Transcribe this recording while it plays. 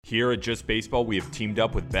Here at Just Baseball, we have teamed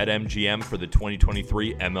up with BetMGM for the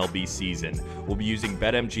 2023 MLB season. We'll be using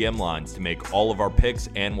BetMGM lines to make all of our picks,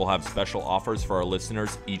 and we'll have special offers for our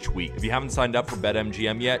listeners each week. If you haven't signed up for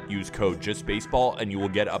BetMGM yet, use code JustBaseball, and you will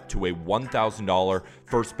get up to a $1,000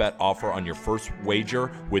 first bet offer on your first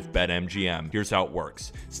wager with BetMGM. Here's how it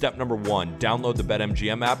works. Step number 1, download the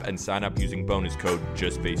BetMGM app and sign up using bonus code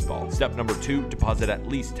JustBaseball. Step number 2, deposit at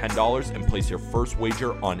least $10 and place your first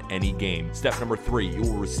wager on any game. Step number 3, you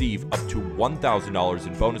will receive up to $1,000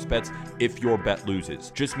 in bonus bets if your bet loses.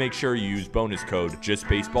 Just make sure you use bonus code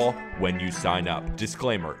JustBaseball when you sign up.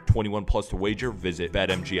 Disclaimer, 21 plus to wager. Visit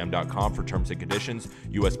BetMGM.com for terms and conditions.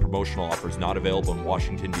 U.S. promotional offers not available in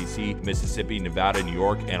Washington, D.C., Mississippi, Nevada, New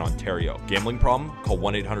York, and Ontario. Gambling problem? Call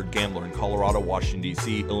 1-800-GAMBLER in Colorado, Washington,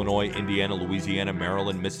 D.C., Illinois, Indiana, Louisiana,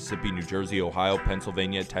 Maryland, Mississippi, New Jersey, Ohio,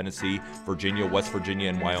 Pennsylvania, Tennessee, Virginia, West Virginia,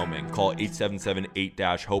 and Wyoming. Call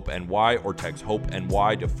 877-8-HOPE-NY or text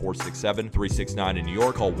HOPE-NY to 467-369 in New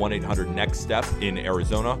York. Call 1-800-NEXT-STEP in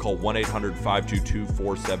Arizona. Call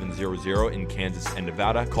 1-800-522-4700 in Kansas and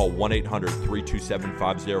Nevada. Call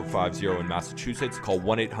 1-800-327-5050 in Massachusetts. Call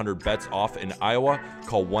 1-800-BETS-OFF in Iowa.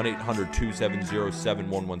 Call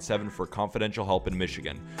 1-800-270-7117 for confidential help in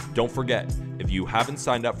Michigan. Don't forget, if you haven't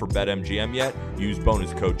signed up for BetMGM yet, use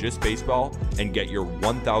bonus code JustBaseball and get your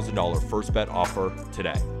 $1,000 first bet offer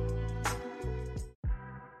today.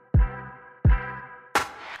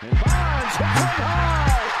 Bonds hit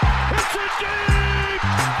high. It's a deep.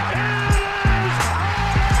 It is out of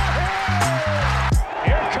here.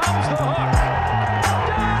 Here comes the hook.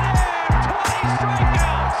 Got him. 20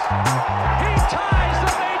 strikeouts. He ties the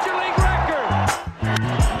major league record.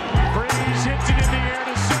 Freeze hits it in the air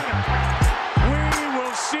to center. We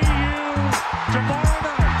will see you tomorrow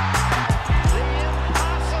night. The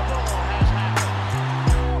impossible has happened.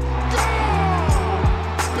 Goal!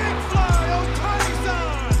 Big fly, Ohtani's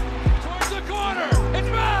on. Towards the corner. It's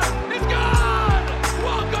back. It's gone.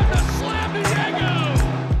 Welcome to Slam Diego.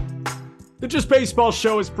 The Just Baseball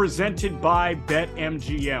Show is presented by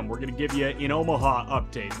BetMGM. We're going to give you an Omaha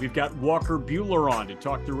update. We've got Walker Buehler on to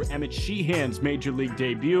talk through Emmett Sheehan's Major League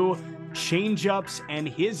debut, change-ups, and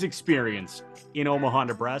his experience in Omaha,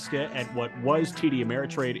 Nebraska at what was TD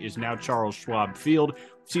Ameritrade is now Charles Schwab Field.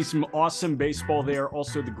 See some awesome baseball there.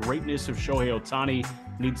 Also, the greatness of Shohei Ohtani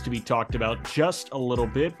needs to be talked about just a little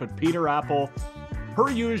bit. But Peter Apple, per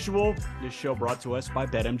usual, this show brought to us by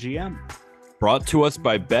BetMGM. Brought to us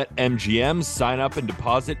by BetMGM. Sign up and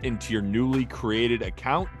deposit into your newly created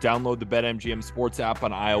account. Download the BetMGM Sports app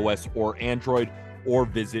on iOS or Android, or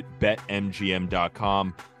visit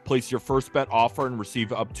BetMGM.com. Place your first bet offer and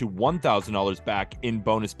receive up to $1,000 back in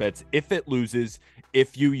bonus bets if it loses,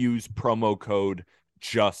 if you use promo code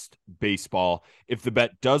JustBaseball. If the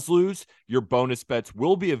bet does lose, your bonus bets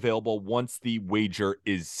will be available once the wager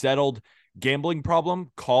is settled. Gambling problem?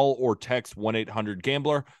 Call or text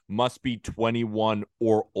 1-800-GAMBLER. Must be 21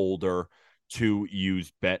 or older to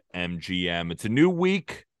use BetMGM. It's a new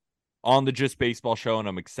week on the Just Baseball Show, and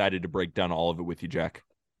I'm excited to break down all of it with you, Jack.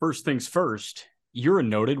 First things first, you're a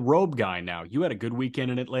noted robe guy now. You had a good weekend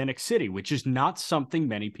in Atlantic City, which is not something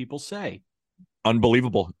many people say.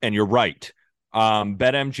 Unbelievable, and you're right.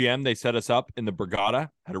 BetMGM, they set us up in the Borgata.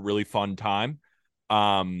 Had a really fun time.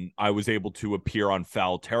 I was able to appear on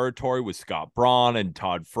Foul Territory with Scott Braun and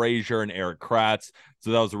Todd Frazier and Eric Kratz.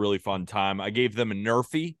 So that was a really fun time. I gave them a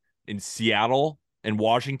Nerfy in Seattle and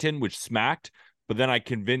Washington, which smacked. But then I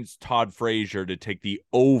convinced Todd Frazier to take the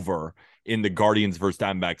over in the Guardians versus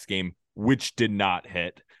Diamondbacks game, which did not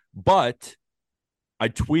hit. But I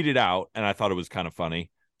tweeted out, and I thought it was kind of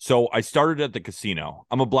funny. So I started at the casino.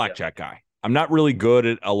 I'm a blackjack guy. I'm not really good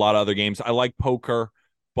at a lot of other games. I like poker,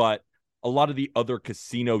 but a lot of the other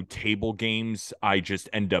casino table games, I just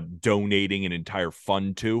end up donating an entire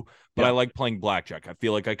fund to. But I like playing blackjack. I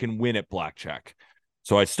feel like I can win at blackjack.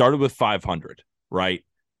 So I started with 500, right?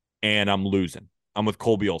 And I'm losing. I'm with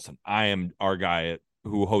Colby Olson. I am our guy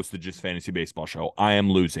who hosts the Just Fantasy Baseball Show. I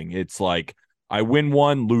am losing. It's like I win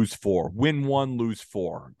one, lose four. Win one, lose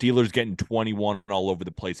four. Dealers getting 21 all over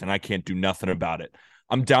the place, and I can't do nothing about it.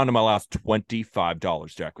 I'm down to my last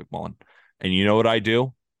 $25, Jack McMullen. And you know what I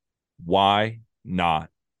do? Why not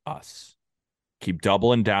us? Keep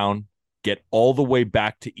doubling down, get all the way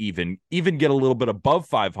back to even get a little bit above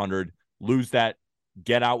 500, lose that,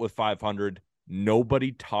 get out with 500.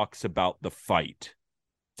 Nobody talks about the fight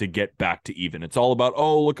to get back to even. It's all about,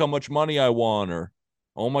 oh, look how much money I won, or,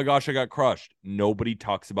 oh my gosh, I got crushed. Nobody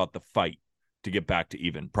talks about the fight to get back to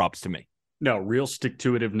even. Props to me. No, real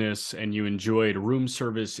stick-to-itiveness, and you enjoyed room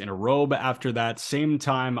service in a robe after that. Same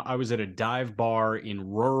time, I was at a dive bar in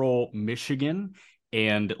rural Michigan,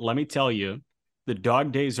 and let me tell you, The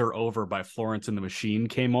Dog Days Are Over by Florence and the Machine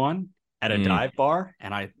came on at a dive bar,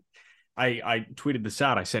 and I tweeted this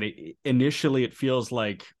out. I said, initially it feels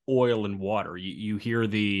like oil and water. You hear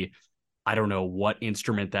the, I don't know what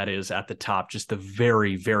instrument that is at the top, just the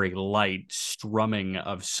very, very light strumming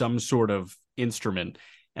of some sort of instrument.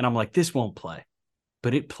 And I'm like, this won't play.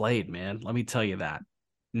 But it played, man. Let me tell you that.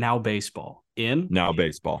 Now baseball. Now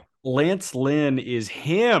baseball. Lance Lynn is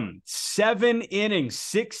him. 7 innings,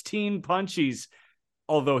 16 punchies,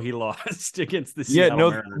 although he lost against the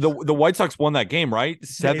Seattle Mariners. The White Sox won that game, right?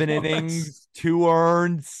 7 innings, 2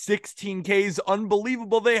 earned, 16 Ks.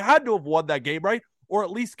 Unbelievable. They had to have won that game, right? Or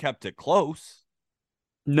at least kept it close.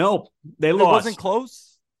 No, they lost. It wasn't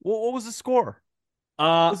close? What was the score?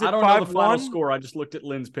 I don't know the final score. I just looked at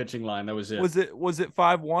Lynn's pitching line. That was it. Was it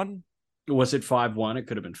 5-1? Was it 5-1? It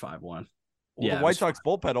could have been 5-1. Well, yeah, the White Sox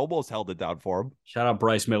bullpen almost held it down for him. Shout out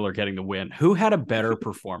Bryce Miller getting the win. Who had a better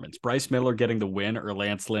performance? Bryce Miller getting the win or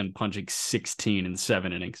Lance Lynn punching 16 in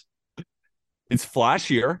 7 innings? It's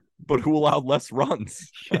flashier, but who allowed less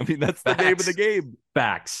runs? I mean, that's the name of the game.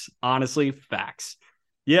 Facts. Honestly, facts.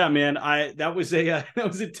 Yeah, man. That was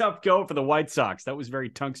a tough go for the White Sox. That was very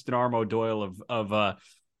Tungsten Armo Doyle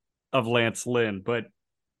of Lance Lynn. But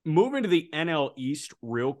moving to the NL East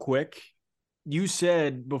real quick, you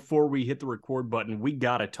said before we hit the record button, we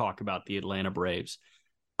got to talk about the Atlanta Braves.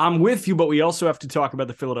 I'm with you, but we also have to talk about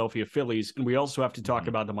the Philadelphia Phillies, and we also have to talk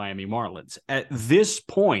about the Miami Marlins. At this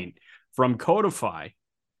point, from Codify,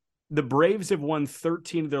 the Braves have won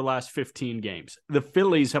 13 of their last 15 games. The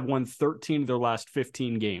Phillies have won 13 of their last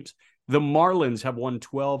 15 games. The Marlins have won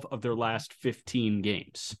 12 of their last 15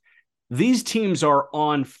 games. These teams are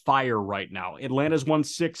on fire right now. Atlanta's won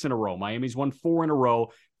 6 in a row. Miami's won 4 in a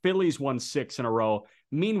row. Phillies won 6 in a row.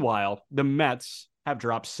 Meanwhile, the Mets have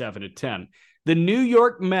dropped 7 to 10. The New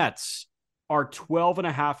York Mets are 12 and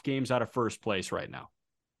a half games out of first place right now.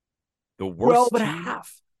 The worst 12 and a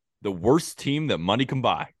half. The worst team that money can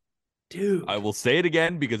buy. Dude. I will say it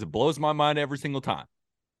again because it blows my mind every single time.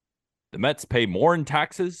 The Mets pay more in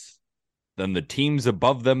taxes than the teams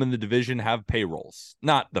above them in the division have payrolls.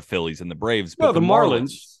 Not the Phillies and the Braves, but the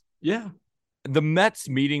Marlins. Yeah. The Mets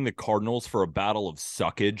meeting the Cardinals for a battle of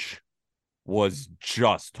suckage was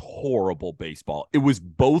just horrible baseball. It was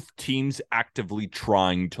both teams actively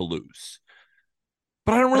trying to lose.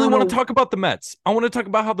 But I don't really want to talk about the Mets. I want to talk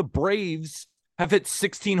about how the Braves have hit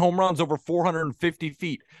 16 home runs over 450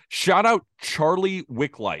 feet. Shout out Charlie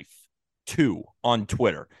Wicklife 2 on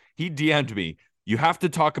Twitter. He DM'd me. You have to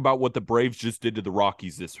talk about what the Braves just did to the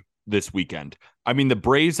Rockies this weekend. I mean, the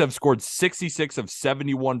Braves have scored 66 of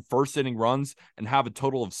 71 first-inning runs and have a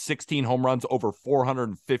total of 16 home runs over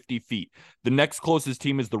 450 feet. The next closest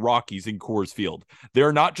team is the Rockies in Coors Field.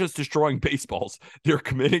 They're not just destroying baseballs, they're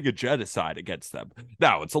committing a genocide against them.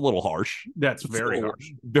 Now, it's a little harsh. That's very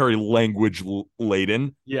harsh. Very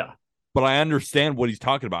language-laden. Yeah. But I understand what he's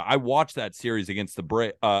talking about. I watched that series against the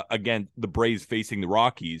Braves facing the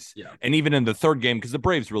Rockies. Yeah. And even in the third game, because the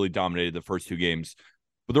Braves really dominated the first 2 games.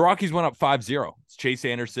 But the Rockies went up 5-0. It's Chase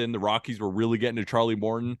Anderson. The Rockies were really getting to Charlie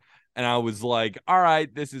Morton. And I was like, all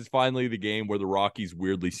right, this is finally the game where the Rockies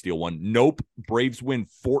weirdly steal one. Nope. Braves win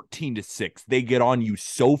 14-6. They get on you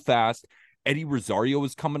so fast. Eddie Rosario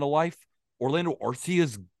is coming to life. Orlando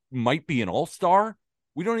Arcias might be an all-star.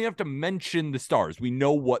 We don't even have to mention the stars. We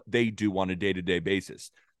know what they do on a day-to-day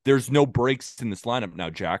basis. There's no breaks in this lineup now,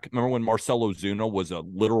 Jack. Remember when Marcell Ozuna was a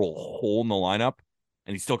literal hole in the lineup?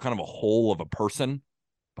 And he's still kind of a hole of a person?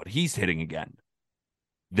 But he's hitting again.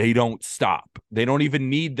 They don't stop. They don't even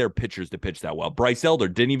need their pitchers to pitch that well. Bryce Elder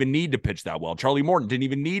didn't even need to pitch that well. Charlie Morton didn't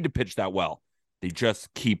even need to pitch that well. They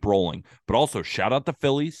just keep rolling. But also, shout out the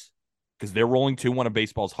Phillies, because they're rolling too, one of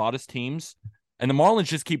baseball's hottest teams. And the Marlins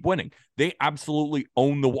just keep winning. They absolutely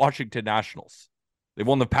own the Washington Nationals. They've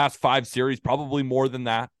won the past 5 series, probably more than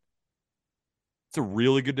that. It's a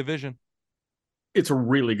really good division. It's a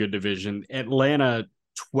really good division. Atlanta,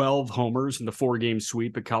 12 homers in the 4-game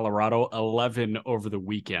sweep at Colorado, 11 over the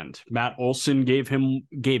weekend. Matt Olson gave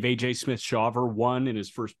AJ Smith-Shawver 1 in his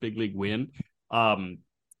first big league win.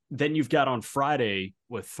 Then you've got on Friday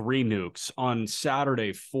with 3 nukes, on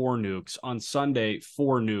Saturday 4 nukes, on Sunday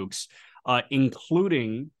 4 nukes,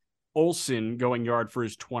 including Olson going yard for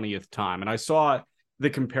his 20th time. And I saw the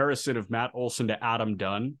comparison of Matt Olson to Adam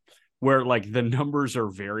Dunn, where like the numbers are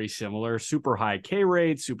very similar. Super high K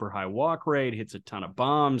rate, super high walk rate, hits a ton of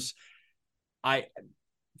bombs.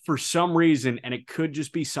 For some reason, and it could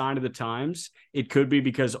just be sign of the times, it could be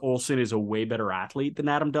because Olson is a way better athlete than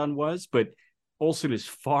Adam Dunn was, but Olson is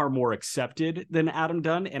far more accepted than Adam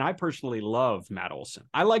Dunn. And I personally love Matt Olson.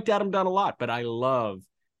 I liked Adam Dunn a lot, but I love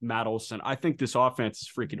Matt Olson. I think this offense is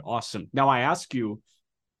freaking awesome. Now, I ask you,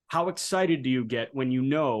 how excited do you get when you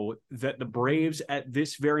know that the Braves at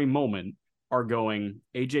this very moment are going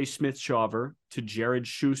AJ Smith-Shawver to Jared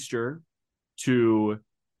Schuster to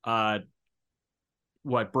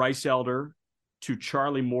Bryce Elder to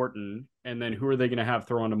Charlie Morton, and then who are they going to have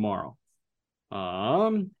throwing tomorrow?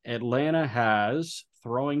 Atlanta has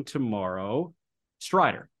throwing tomorrow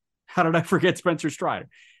Strider. How did I forget Spencer Strider?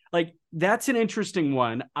 Like, that's an interesting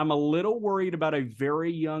one. I'm a little worried about a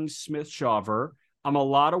very young Smith-Shawver. I'm a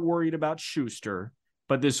lot of worried about Schuster,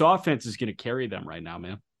 but this offense is going to carry them right now,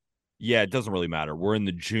 man. Yeah, it doesn't really matter. We're in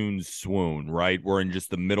the June swoon, right? We're in just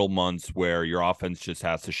the middle months where your offense just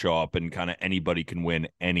has to show up and kind of anybody can win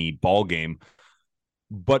any ball game.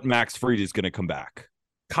 But Max Fried is going to come back.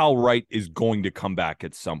 Kyle Wright is going to come back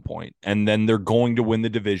at some point, and then they're going to win the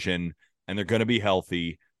division, and they're going to be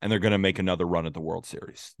healthy, and they're going to make another run at the World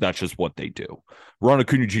Series. That's just what they do. Ron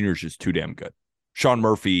Acuna Jr. is just too damn good. Sean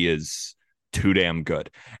Murphy is too damn good.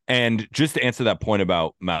 And just to answer that point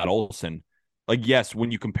about Matt Olson, like, yes,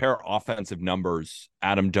 when you compare offensive numbers,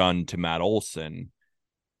 Adam Dunn to Matt Olson,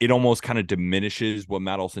 it almost kind of diminishes what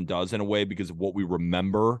Matt Olson does in a way because of what we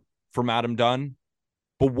remember from Adam Dunn.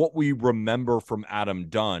 But what we remember from Adam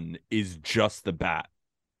Dunn is just the bat,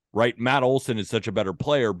 right? Matt Olson is such a better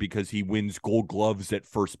player because he wins Gold Gloves at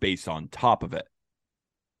first base on top of it.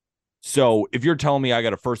 So if you're telling me I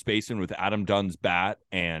got a first baseman with Adam Dunn's bat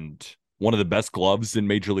and one of the best gloves in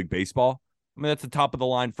Major League Baseball, I mean, that's the top of the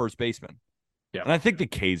line first baseman. Yeah. And I think the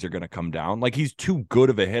K's are going to come down. Like, he's too good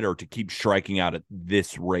of a hitter to keep striking out at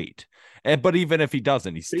this rate. But even if he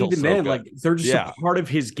doesn't, he's still so good. Like, they're just a part of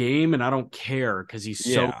his game, and I don't care because he's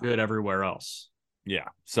so good everywhere else. Yeah.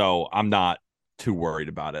 So I'm not too worried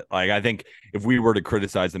about it. Like, I think if we were to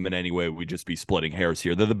criticize them in any way, we'd just be splitting hairs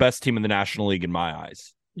here. They're the best team in the National League in my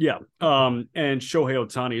eyes. Yeah. And Shohei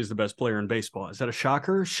Ohtani is the best player in baseball. Is that a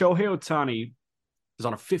shocker? Shohei Ohtani is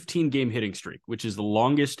on a 15-game hitting streak, which is the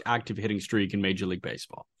longest active hitting streak in Major League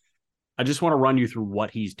Baseball. I just want to run you through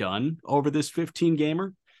what he's done over this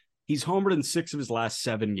 15-gamer. He's homered in 6 of his last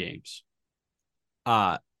 7 games.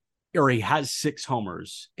 Or he has 6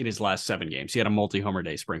 homers in his last 7 games. He had a multi-homer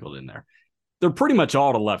day sprinkled in there. They're pretty much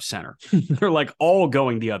all to left center. They're like all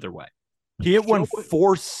going the other way. He hit one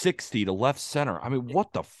 460 to left center. I mean,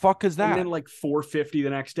 what the fuck is that? And then like 450 the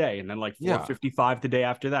next day, and then like 455 the day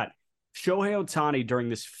after that. Shohei Ohtani during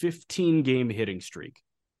this 15-game hitting streak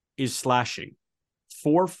is slashing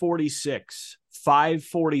 446,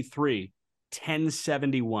 543,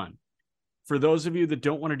 1071. For those of you that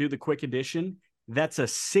don't want to do the quick addition, that's a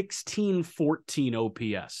 1614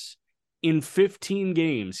 OPS. In 15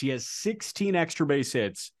 games, he has 16 extra base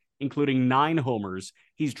hits, including 9 homers.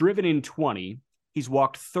 He's driven in 20. He's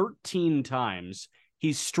walked 13 times.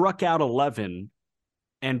 He's struck out 11.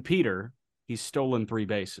 And Peter, he's stolen 3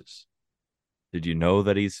 bases. Did you know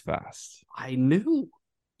that he's fast? I knew.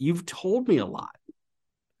 You've told me a lot.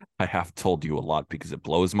 I have told you a lot because it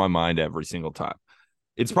blows my mind every single time.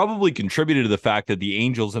 It's probably contributed to the fact that the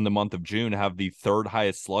Angels in the month of June have the 3rd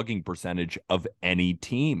highest slugging percentage of any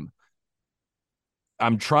team.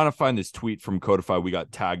 I'm trying to find this tweet from Codify we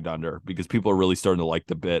got tagged under because people are really starting to like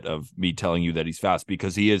the bit of me telling you that he's fast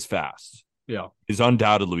because he is fast. Yeah. He's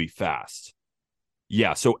undoubtedly fast.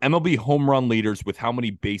 Yeah, so MLB home run leaders with how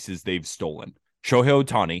many bases they've stolen. Shohei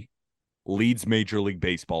Ohtani leads Major League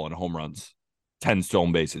Baseball in home runs, 10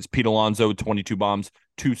 stolen bases. Pete Alonso, 22 bombs,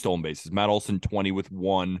 2 stolen bases. Matt Olson, 20 with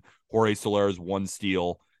 1. Jorge Soler 1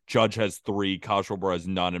 steal. Judge has 3. Kyle Schwarber has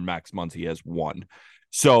none. And Max Muncy has 1.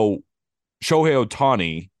 So Shohei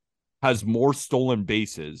Ohtani has more stolen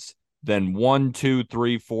bases than 1, 2,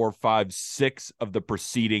 3, 4, 5, 6 of the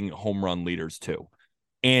preceding home run leaders too.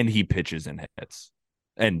 And he pitches and hits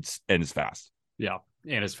and is fast. Yeah,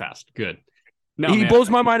 and is fast. Good. No, he blows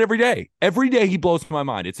my mind every day. Every day he blows my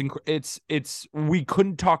mind. It's we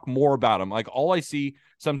couldn't talk more about him. Like, all I see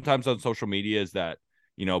sometimes on social media is that,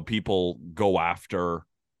 you know, people go after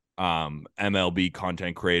MLB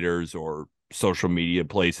content creators or social media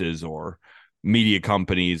places or media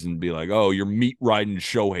companies and be like, oh, you're meat riding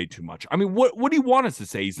Shohei too much. I mean, what do you want us to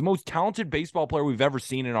say? He's the most talented baseball player we've ever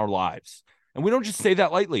seen in our lives. And we don't just say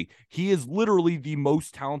that lightly. He is literally the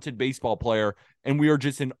most talented baseball player, and we are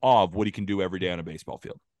just in awe of what he can do every day on a baseball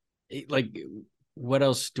field. Like, what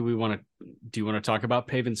else do we want to do? You want to talk about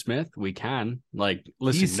Pavin Smith? We can. Like,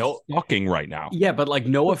 listen, he's sucking right now. Yeah, but like,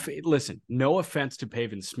 no offense to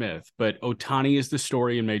Pavin Smith, but Ohtani is the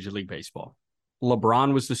story in Major League Baseball.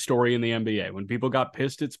 LeBron was the story in the NBA. When people got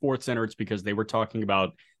pissed at SportsCenter, it's because they were talking about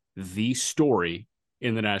the story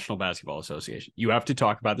in the National Basketball Association. You have to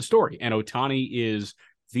talk about the story. And Ohtani is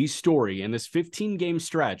the story in this 15-game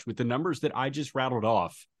stretch with the numbers that I just rattled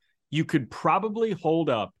off, you could probably hold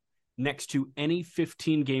up next to any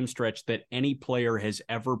 15-game stretch that any player has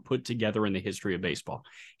ever put together in the history of baseball.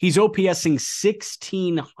 He's OPSing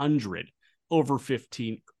 1,600 over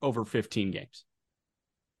 15 games.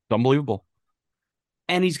 It's unbelievable.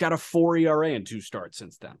 And he's got a 4 ERA and 2 starts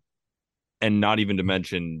since then. And not even to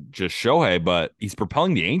mention just Shohei, but he's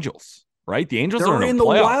propelling the Angels, right? The Angels They're are in the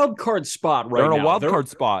wild card spot right now. They're in a wild card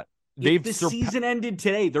spot. If the season ended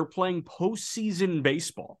today, they're playing postseason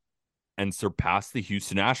baseball. And surpassed the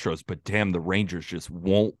Houston Astros, but damn, the Rangers just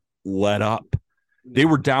won't let up. They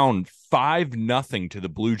were down 5-0 to the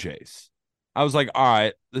Blue Jays. I was like, all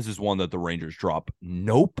right, this is one that the Rangers drop.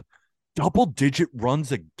 Nope. Double-digit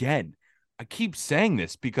runs again. I keep saying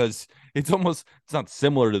this because it's not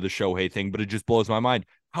similar to the Shohei thing, but it just blows my mind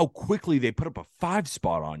how quickly they put up a 5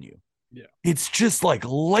 spot on you. Yeah. It's just like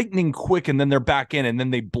lightning quick, and then they're back in, and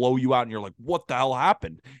then they blow you out, and you're like, what the hell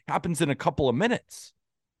happened? Happens in a couple of minutes.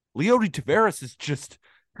 Leody Taveras is just,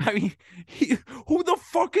 I mean, who the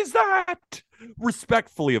fuck is that?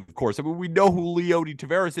 Respectfully, of course. I mean, we know who Leody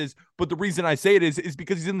Taveras is, but the reason I say it is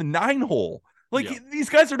because he's in the 9 hole. Like, these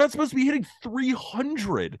guys are not supposed to be hitting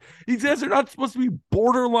 300. These guys are not supposed to be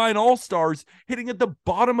borderline all-stars hitting at the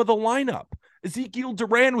bottom of the lineup. Ezekiel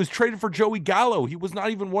Duran was traded for Joey Gallo. He was not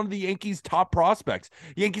even one of the Yankees' top prospects.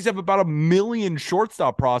 The Yankees have about 1 million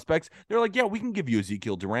shortstop prospects. They're like, yeah, we can give you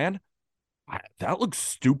Ezekiel Duran. That looks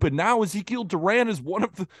stupid now. Ezekiel Duran is one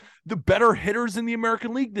of the better hitters in the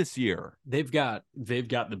American League this year. They've got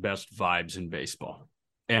the best vibes in baseball,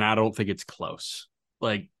 and I don't think it's close.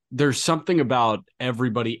 Like, there's something about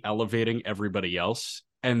everybody elevating everybody else,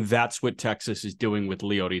 and that's what Texas is doing with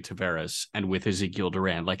Leody Taveras and with Ezekiel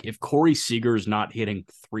Duran. Like, if Corey Seager's not hitting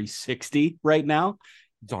 360 right now,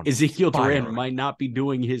 Ezekiel Duran might not be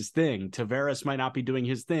doing his thing. Taveras might not be doing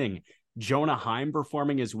his thing. Jonah Heim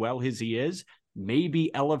performing as well as he is,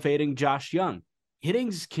 maybe elevating Josh Young.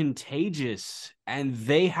 Hitting's contagious, and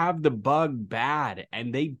they have the bug bad,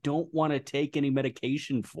 and they don't want to take any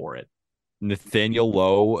medication for it. Nathaniel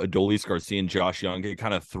Lowe, Adolis Garcia, and Josh Young get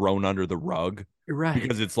kind of thrown under the rug. Right.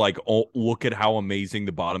 Because it's like, oh, look at how amazing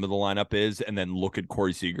the bottom of the lineup is, and then look at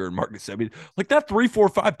Corey Seager and Marcus Semien. Like, that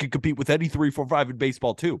 3-4-5 can compete with any 3-4-5 in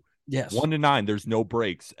baseball, too. Yes. 1 to 9, there's no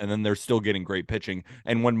breaks, and then they're still getting great pitching.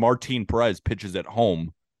 And when Martin Perez pitches at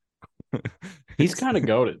home, he's kind of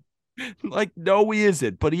goated. Like, no, he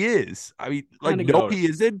isn't, but he is. I mean, like, Kinda no, goated. he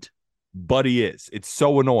isn't, but he is. It's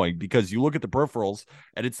so annoying because you look at the peripherals,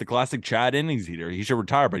 and it's the classic Chad innings eater. He should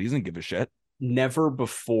retire, but he doesn't give a shit. Never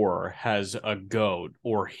before has a GOAT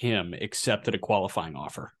or him accepted a qualifying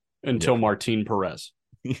offer until Martin Perez.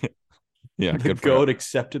 Yeah, the GOAT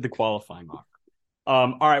accepted the qualifying offer.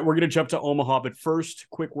 All right, we're going to jump to Omaha, but first,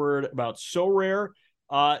 quick word about So Rare.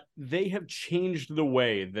 They have changed the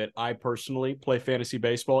way that I personally play fantasy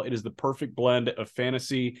baseball. It is the perfect blend of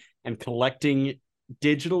fantasy and collecting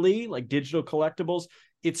digitally, like digital collectibles.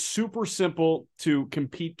 It's super simple to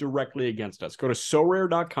compete directly against us. Go to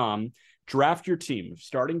sorare.com, draft your team,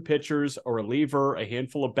 starting pitchers, a reliever, a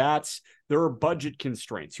handful of bats. There are budget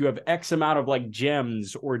constraints. You have X amount of like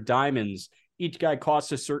gems or diamonds. Each guy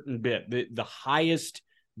costs a certain bit. The highest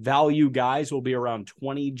value guys will be around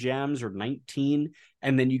 20 gems or 19.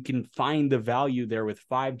 And then you can find the value there with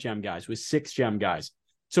 5 gem guys, with 6 gem guys.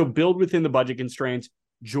 So build within the budget constraints.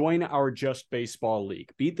 Join our Just Baseball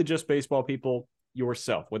League. Beat the Just Baseball people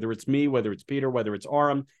yourself, whether it's me, whether it's Peter, whether it's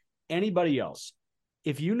Aram, anybody else.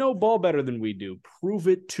 If you know ball better than we do, prove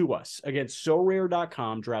it to us against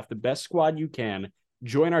sorare.com. Draft the best squad you can.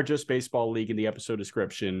 Join our Just Baseball League in the episode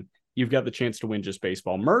description. You've got the chance to win Just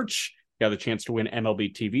Baseball merch. You have the chance to win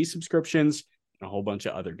MLB TV subscriptions and a whole bunch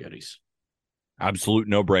of other goodies. Absolute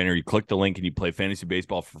no-brainer. You click the link and you play fantasy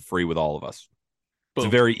baseball for free with all of us. Boom. It's a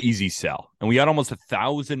very easy sell. And we got almost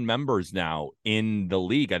 1,000 members now in the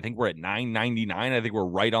league. I think we're at 999. I think we're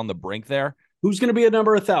right on the brink there. Who's going to be at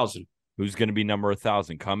number 1,000? Who's going to be number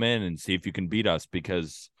 1,000? Come in and see if you can beat us,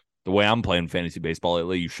 because the way I'm playing fantasy baseball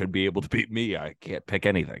lately, you should be able to beat me. I can't pick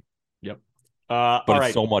anything. Yep. But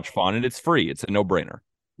it's so much fun, and it's free. It's a no-brainer.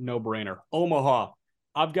 No-brainer. Omaha.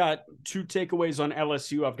 I've got 2 takeaways on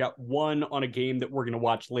LSU. I've got 1 on a game that we're going to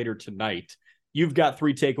watch later tonight. You've got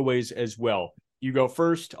 3 takeaways as well. You go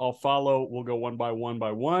first. I'll follow. We'll go one by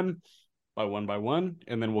one,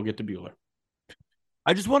 and then we'll get to Buehler.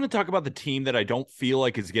 I just want to talk about the team that I don't feel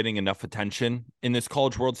like is getting enough attention in this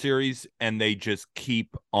College World Series, and they just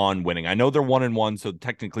keep on winning. I know they're 1-1, so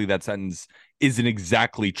technically that sentence isn't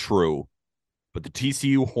exactly true, but the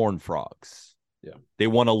TCU Horned Frogs. Yeah. They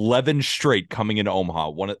won 11 straight coming into Omaha,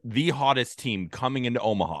 one of the hottest team coming into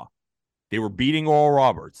Omaha. They were beating Oral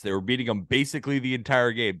Roberts. They were beating him basically the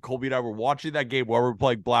entire game. Colby and I were watching that game while we were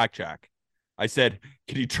playing blackjack. I said,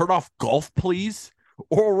 can you turn off golf, please?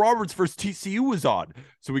 Oral Roberts versus TCU was on.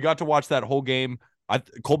 So we got to watch that whole game.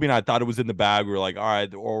 Colby and I thought it was in the bag. We were like, all right,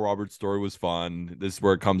 the Oral Roberts story was fun. This is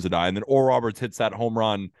where it comes to die. And then Oral Roberts hits that home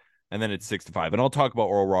run, and then it's 6-5. And I'll talk about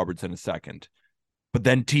Oral Roberts in a second. But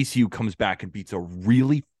then TCU comes back and beats a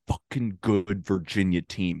really fucking good Virginia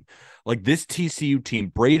team. Like, this TCU team,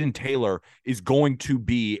 Braden Taylor is going to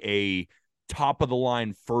be a top of the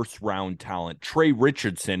line first round talent. Trey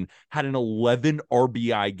Richardson had an 11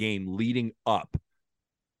 RBI game leading up.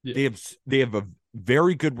 Yeah. They have a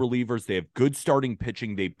very good relievers. They have good starting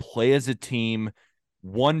pitching. They play as a team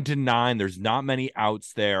 1-9. There's not many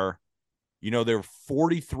outs there. You know, they're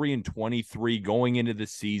 43-23 going into the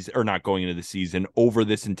season, or not going into the season, over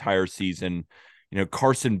this entire season. You know,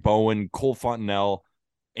 Carson Bowen, Cole Fontenelle,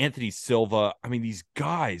 Anthony Silva. I mean, these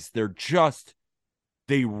guys,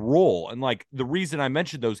 they roll. And like, the reason I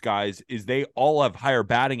mentioned those guys is they all have higher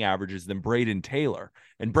batting averages than Braden Taylor.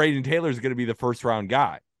 And Braden Taylor is going to be the first round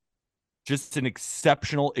guy. Just an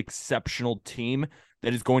exceptional team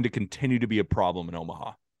that is going to continue to be a problem in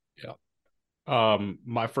Omaha. Yeah.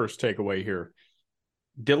 My first takeaway here,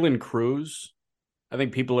 Dylan Cruz. I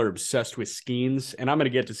think people are obsessed with Skeens, and I'm going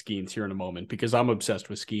to get to Skeens here in a moment because I'm obsessed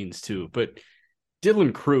with Skeens too. But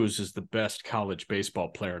Dylan Cruz is the best college baseball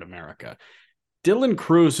player in America. Dylan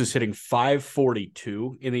Cruz is hitting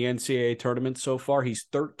 .542 in the NCAA tournament so far. He's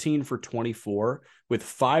 13 for 24 with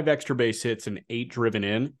 5 extra base hits and 8 driven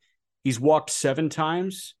in. He's walked 7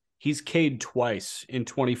 times. He's K'd twice in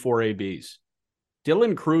 24 ABs.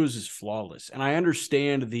 Dylan Cruz is flawless. And I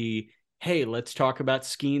understand hey, let's talk about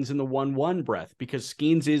Skeens in the 1-1 breath, because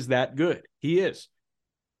Skeens is that good. He is.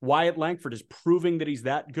 Wyatt Langford is proving that he's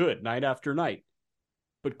that good night after night.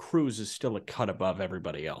 But Cruz is still a cut above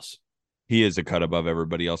everybody else. He is a cut above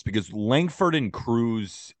everybody else because Langford and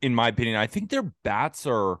Cruz, in my opinion, I think their bats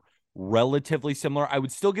are relatively similar. I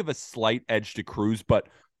would still give a slight edge to Cruz, but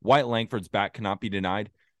Wyatt Langford's bat cannot be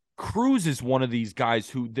denied. Cruz is one of these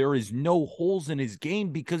guys who there is no holes in his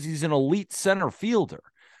game because he's an elite center fielder.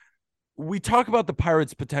 We talk about the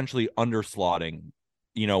Pirates potentially underslotting,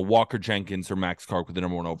 you know, Walker Jenkins or Max Clark with the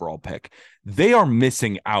number 1 overall pick. They are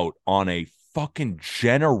missing out on a fucking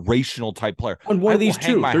generational type player. On one of these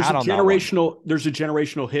two, there's a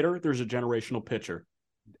generational hitter, there's a generational pitcher.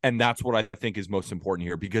 And that's what I think is most important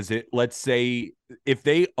here, because let's say if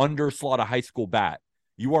they underslot a high school bat,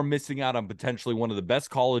 you are missing out on potentially one of the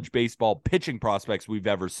best college baseball pitching prospects we've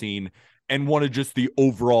ever seen, and one of just the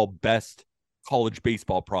overall best college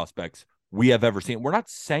baseball prospects we have ever seen. We're not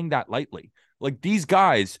saying that lightly. Like, these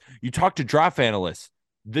guys, you talk to draft analysts,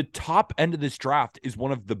 the top end of this draft is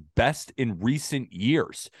one of the best in recent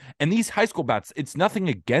years. And these high school bats, it's nothing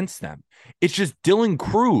against them. It's just Dylan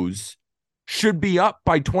Cruz should be up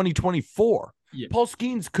by 2024. Yeah. Paul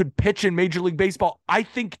Skeens could pitch in Major League Baseball, I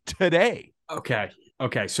think, today. Okay.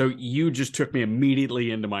 So you just took me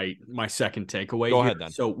immediately into my second takeaway. Go ahead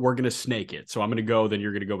then. So we're going to snake it. So I'm going to go, then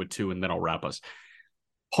you're going to go with 2, and then I'll wrap us.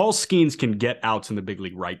 Paul Skeens can get outs in the big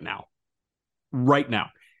league right now. Right now.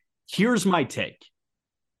 Here's my take.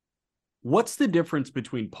 What's the difference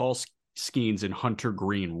between Paul Skeens and Hunter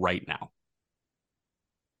Green right now?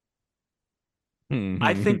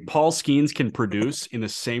 I think Paul Skeens can produce in the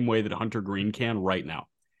same way that Hunter Green can right now.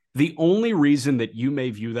 The only reason that you may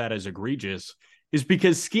view that as egregious is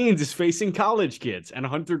because Skeens is facing college kids and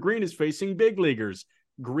Hunter Green is facing big leaguers.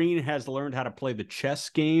 Green has learned how to play the chess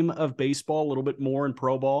game of baseball a little bit more in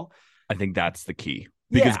pro ball. I think that's the key.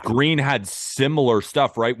 Because Green had similar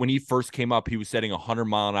stuff, right? When he first came up, he was setting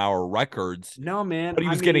 100-mile-an-hour records. No, man. But he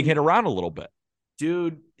was getting hit around a little bit.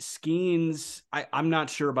 Dude, Skeens, I'm not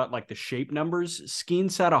sure about like the shape numbers.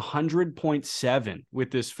 Skeens had 100.7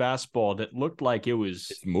 with this fastball that looked like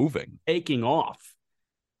it's moving, taking off.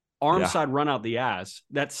 Arm side run out the ass.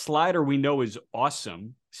 That slider we know is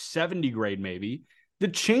awesome. 70 grade maybe. The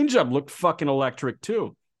changeup looked fucking electric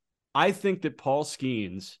too. I think that Paul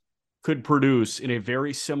Skeens could produce in a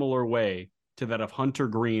very similar way to that of Hunter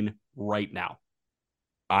Green right now.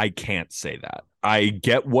 I can't say that. I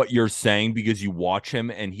get what you're saying because you watch him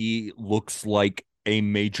and he looks like a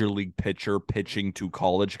major league pitcher pitching to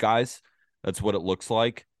college guys. That's what it looks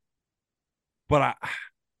like. But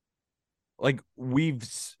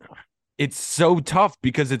it's so tough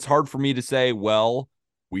because it's hard for me to say, well,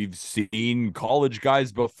 we've seen college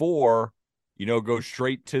guys before, go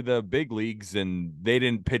straight to the big leagues and they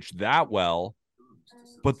didn't pitch that well,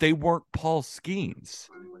 but they weren't Paul Skeens.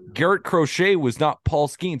 Garrett Crochet was not Paul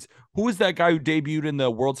Skeens. Who was that guy who debuted in the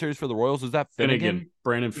World Series for the Royals? Was that Finnegan?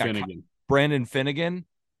 Brandon Finnegan. Brandon Finnegan.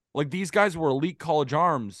 Like, these guys were elite college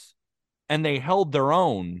arms, and they held their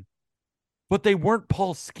own, but they weren't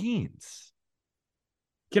Paul Skeens.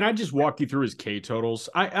 Can I just walk you through his K totals?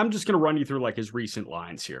 I'm just going to run you through like his recent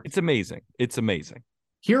lines here. It's amazing. It's amazing.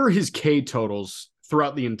 Here are his K totals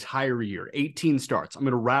throughout the entire year. 18 starts. I'm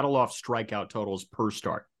going to rattle off strikeout totals per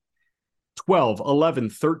start. 12, 11,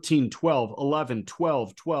 13, 12, 11,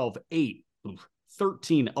 12, 12, 8,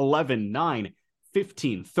 13, 11, 9,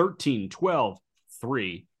 15, 13, 12,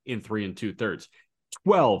 3 in 3 2/3.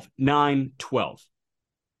 12, 9, 12.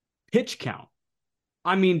 Pitch count.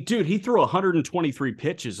 I mean, dude, he threw 123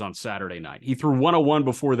 pitches on Saturday night. He threw 101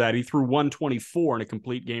 before that. He threw 124 in a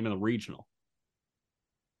complete game in the regional.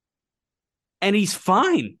 And he's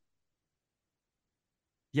fine.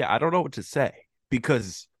 Yeah, I don't know what to say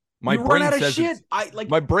because my brain says shit.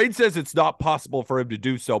 My brain says it's not possible for him to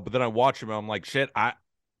do so, but then I watch him and I'm like, shit.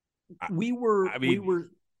 We were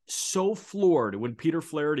so floored when Peter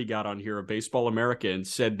Flaherty got on here at Baseball America and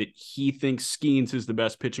said that he thinks Skeens is the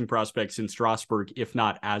best pitching prospect in Strasburg, if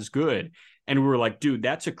not as good. And we were like, dude,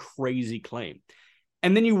 that's a crazy claim.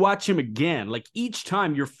 And then you watch him again, like each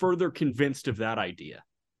time you're further convinced of that idea.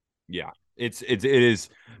 Yeah, it is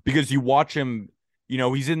because you watch him, you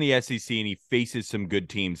know, he's in the SEC and he faces some good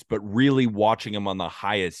teams, but really watching him on the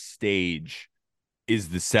highest stage is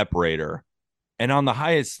the separator. And on the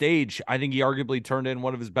highest stage, I think he arguably turned in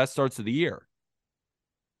one of his best starts of the year.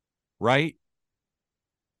 Right?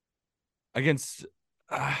 Against,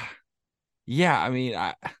 yeah, I mean,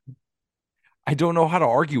 I don't know how to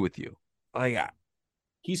argue with you. Like,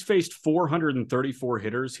 he's faced 434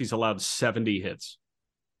 hitters. He's allowed 70 hits.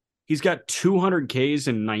 He's got 200 Ks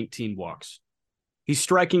and 19 walks. He's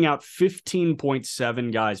striking out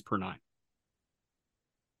 15.7 guys per nine.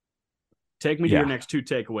 Take me to your next two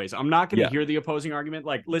takeaways. I'm not going to hear the opposing argument.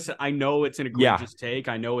 Like, listen, I know it's an egregious take.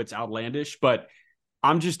 I know it's outlandish, but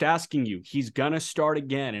I'm just asking you, he's going to start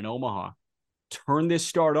again in Omaha. Turn this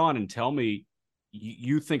start on and tell me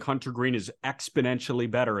you think Hunter Green is exponentially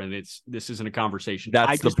better and this isn't a conversation.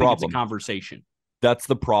 That's the problem. Think it's a conversation. That's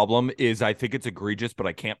the problem is I think it's egregious, but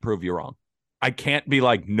I can't prove you wrong. I can't be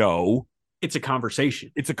like, no. It's a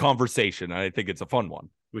conversation. It's a conversation, and I think it's a fun one.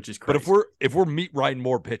 Which is crazy. But if we're meat riding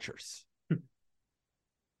more pitchers,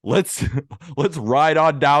 let's ride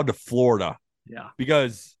on down to Florida. Yeah.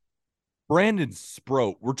 Because Brandon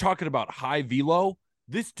Sproat, we're talking about high velo.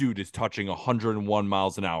 This dude is touching 101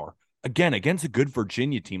 miles an hour. Again, against a good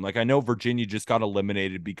Virginia team. Like, I know Virginia just got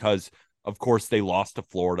eliminated because, of course, they lost to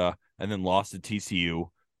Florida and then lost to TCU.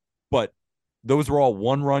 But those were all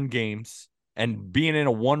one-run games. And being in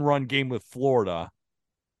a one-run game with Florida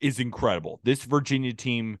is incredible. This Virginia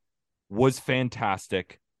team was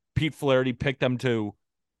fantastic. Pete Flaherty picked them to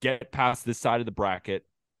get past this side of the bracket,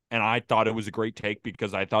 and I thought it was a great take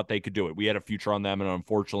because I thought they could do it. We had a future on them, and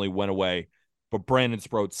unfortunately went away. But Brandon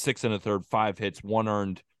Sproat, 6 1/3, 5 hits, 1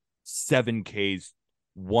 earned, 7 Ks,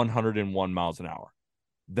 101 miles an hour.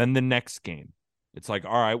 Then the next game, it's like,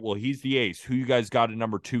 all right, well, he's the ace. Who you guys got at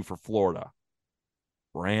number 2 for Florida?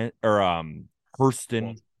 Hurston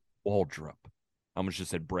Waldrop. I almost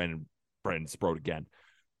just said Brandon Sproat again.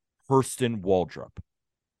 Hurston Waldrop.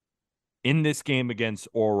 In this game against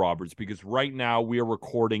Oral Roberts, because right now we are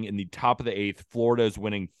recording in the top of the 8th. Florida is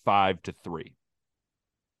winning 5-3.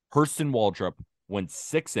 Hurston Waldrop went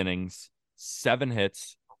 6 innings, 7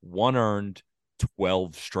 hits, 1 earned,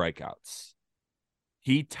 12 strikeouts.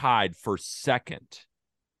 He tied for second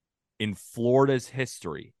in Florida's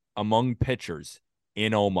history among pitchers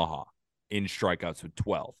in Omaha in strikeouts with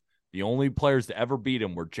 12. The only players to ever beat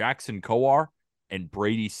him were Jackson Kowar and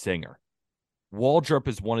Brady Singer. Waldrop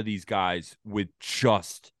is one of these guys with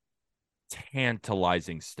just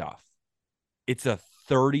tantalizing stuff. It's a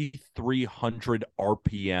 3,300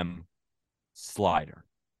 RPM slider.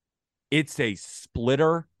 It's a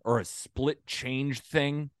splitter or a split change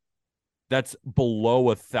thing that's below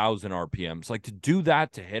 1,000 RPMs. Like, to do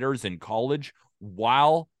that to hitters in college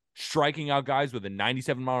while striking out guys with a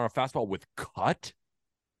 97-mile-an-hour fastball with cut.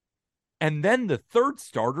 And then the third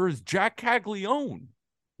starter is Jack Caglione,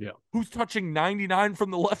 who's touching 99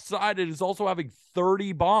 from the left side and is also having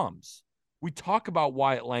 30 bombs. We talk about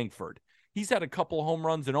Wyatt Langford. He's had a couple of home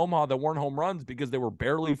runs in Omaha that weren't home runs because they were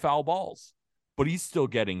barely foul balls, but he's still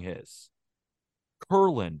getting his.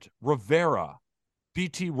 Kurland, Rivera,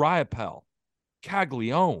 BT Riopel,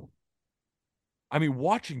 Caglione. I mean,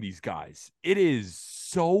 watching these guys, it is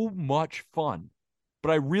so much fun.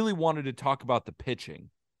 But I really wanted to talk about the pitching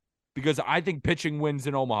because I think pitching wins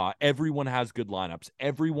in Omaha. Everyone has good lineups.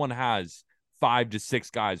 Everyone has 5 to 6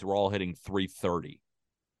 guys who are all hitting 330.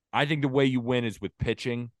 I think the way you win is with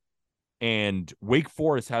pitching. And Wake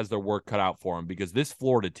Forest has their work cut out for them because this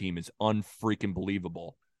Florida team is unfreaking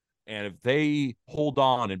believable. And if they hold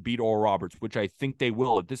on and beat Oral Roberts, which I think they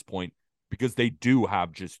will at this point, because they do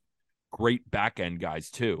have just great back end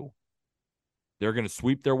guys too, they're going to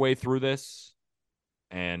sweep their way through this,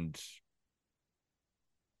 and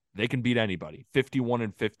they can beat anybody.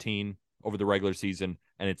 51-15 over the regular season,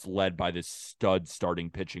 and it's led by this stud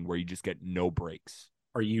starting pitching where you just get no breaks.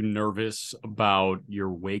 Are you nervous about your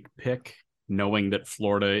Wake pick, knowing that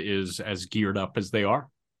Florida is as geared up as they are?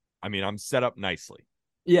 I mean, I'm set up nicely.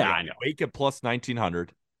 Yeah, I know. Wake at plus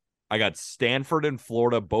 1,900. I got Stanford and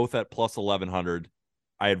Florida both at plus 1,100.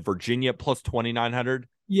 I had Virginia at plus 2,900.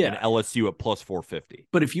 Yeah. And LSU at plus 450.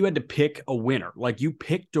 But if you had to pick a winner, like you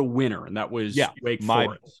picked a winner, and that was Wake my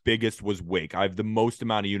Forest. biggest was Wake. I have the most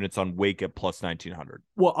amount of units on Wake at plus 1,900.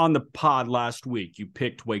 Well, on the pod last week, you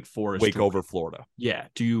picked Wake Forest. Wake over Florida. Yeah.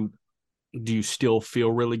 Do you still feel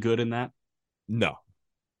really good in that? No.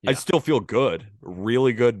 Yeah. I still feel good.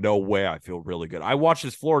 Really good. No way I feel really good. I watched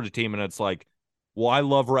this Florida team, and it's like, well, I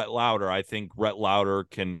love Rhett Lauder. I think Rhett Lauder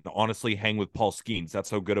can honestly hang with Paul Skeens. That's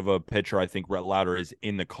how good of a pitcher I think Rhett Lauder is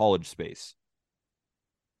in the college space.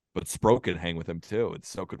 But Sproat can hang with him too. It's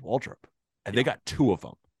so good. Waldrop. And they got two of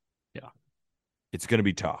them. Yeah. It's going to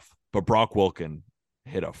be tough. But Brock Wilken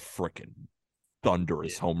hit a freaking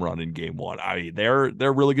thunderous home run in game one. I mean, they're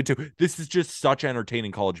really good too. This is just such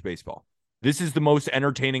entertaining college baseball. This is the most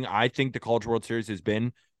entertaining I think the College World Series has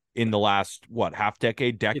been in the last, half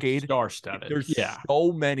decade? It's star-studded. There's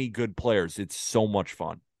so many good players. It's so much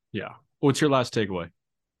fun. Yeah. What's your last takeaway?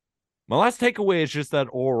 My last takeaway is just that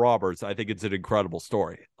Oral Roberts, I think it's an incredible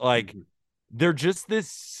story. Like, they're just this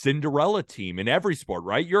Cinderella team in every sport,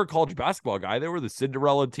 right? You're a college basketball guy. They were the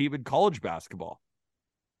Cinderella team in college basketball,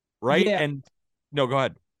 right? Yeah. And no, go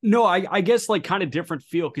ahead. No, I guess like kind of different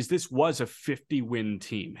feel because this was a 50-win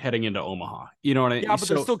team heading into Omaha. You know what I mean? Yeah, but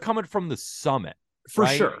they're still coming from the summit. For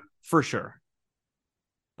right? sure.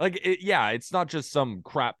 Like, it's not just some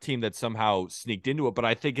crap team that somehow sneaked into it, but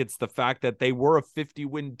I think it's the fact that they were a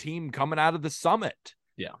 50-win team coming out of the summit.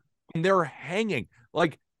 Yeah. And they're hanging.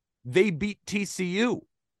 Like, they beat TCU,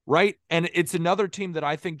 right? And it's another team that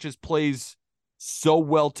I think just plays so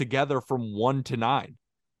well together from 1 to 9.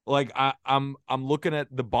 Like, I'm looking at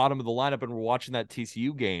the bottom of the lineup and we're watching that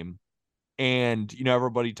TCU game, and,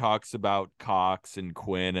 everybody talks about Cox and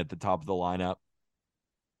Quinn at the top of the lineup.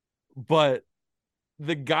 But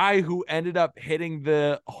the guy who ended up hitting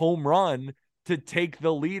the home run to take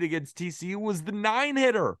the lead against TCU was the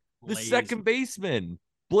 9-hitter, the second baseman,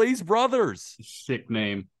 Blaze Brothers. Sick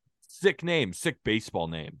name, sick baseball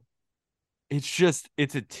name.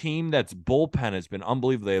 It's a team that's bullpen has been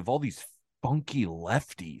unbelievable. They have all these funky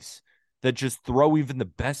lefties that just throw even the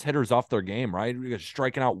best hitters off their game, right? We're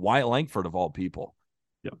striking out Wyatt Langford of all people.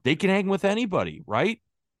 Yep. They can hang with anybody, right?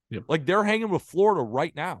 Yep. Like, they're hanging with Florida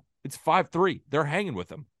right now. It's 5-3. They're hanging with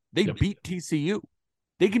them. They beat TCU.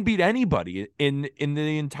 They can beat anybody in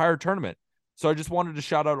the entire tournament. So I just wanted to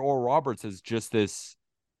shout out Oral Roberts as just this.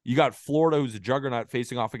 You got Florida, who's a juggernaut,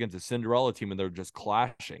 facing off against a Cinderella team, and they're just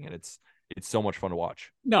clashing, and it's so much fun to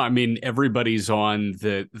watch. No, I mean, everybody's on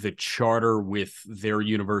the charter with their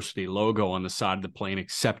university logo on the side of the plane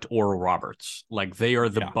except Oral Roberts. Like, they are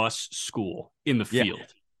the bus school in the field.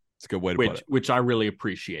 It's a good way to put it. Which I really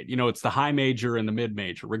appreciate. It's the high major and the mid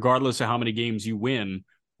major. Regardless of how many games you win,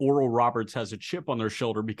 Oral Roberts has a chip on their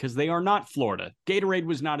shoulder because they are not Florida. Gatorade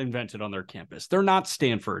was not invented on their campus. They're not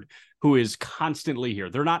Stanford, who is constantly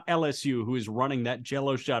here. They're not LSU, who is running that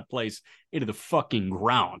Jell-O shot place into the fucking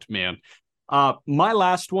ground, man. My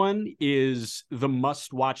last one is the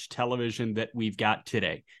must-watch television that we've got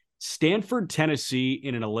today. Stanford, Tennessee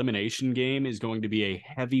in an elimination game is going to be a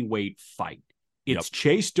heavyweight fight. It's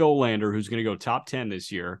Chase Dolander, who's going to go top 10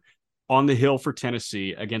 this year, on the hill for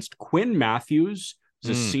Tennessee against Quinn Matthews,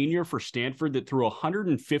 who's a senior for Stanford that threw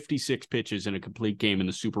 156 pitches in a complete game in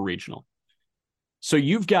the Super Regional. So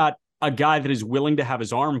you've got a guy that is willing to have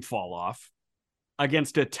his arm fall off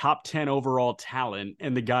against a top 10 overall talent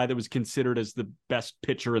and the guy that was considered as the best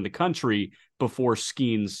pitcher in the country before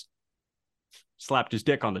Skeens slapped his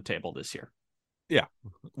dick on the table this year. Yeah,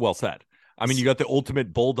 well said. I mean, you got the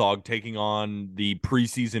ultimate bulldog taking on the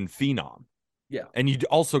preseason phenom. Yeah. And you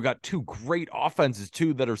also got two great offenses,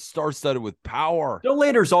 too, that are star-studded with power.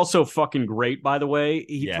 Dolander's also fucking great, by the way.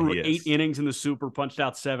 He threw he 8 innings in the Super, punched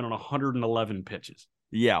out 7 on 111 pitches.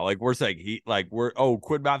 Yeah, like we're saying,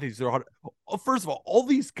 Quinn Matthews. First of all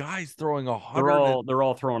these guys throwing 100. They're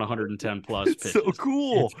all throwing 110 plus pitches. So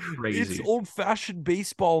cool. It's crazy. It's old-fashioned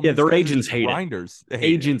baseball. Yeah, their agents hate grinders. it.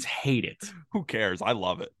 Agents hate it. Who cares? I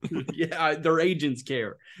love it. Yeah, their agents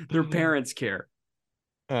care. Their parents care.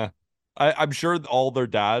 I'm sure all their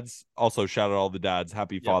dads, also shout out all the dads,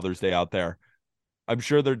 happy Father's Day out there. I'm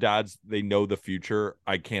sure their dads, they know the future.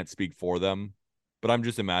 I can't speak for them, but I'm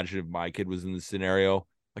just imagining if my kid was in this scenario.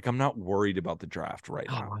 Like, I'm not worried about the draft right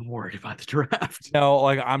now. I'm worried about the draft. No,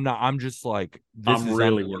 like I'm not. I'm just like, this I'm is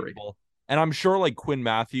really worried. And I'm sure like Quinn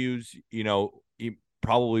Matthews, he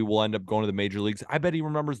probably will end up going to the major leagues. I bet he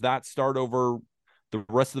remembers that start over the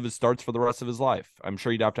rest of his starts for the rest of his life. I'm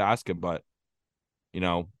sure you'd have to ask him, but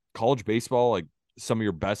college baseball, like some of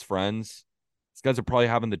your best friends, these guys are probably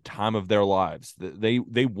having the time of their lives. They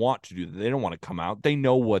want to do that. They don't want to come out. They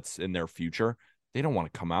know what's in their future. They don't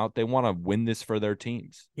want to come out. They want to win this for their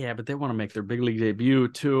teams. Yeah, but they want to make their big league debut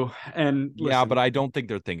too. And listen, yeah, but I don't think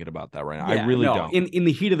they're thinking about that right now. Yeah, I really no. don't. In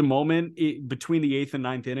the heat of the moment, between the 8th and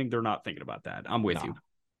 9th inning, they're not thinking about that. I'm with you.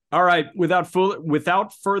 All right,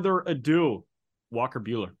 without further ado, Walker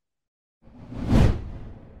Buehler.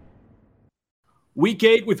 Week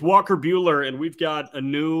 8 with Walker Buehler, and we've got a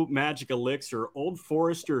new magic elixir, Old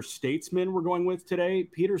Forester Statesman we're going with today.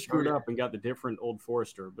 Peter screwed up and got the different Old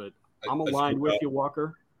Forester, but I'm aligned with you,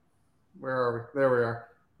 Walker. Where are we? There we are.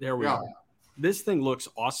 There we are. This thing looks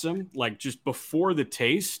awesome. Like, just before the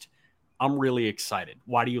taste, I'm really excited.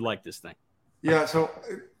 Why do you like this thing? Yeah, so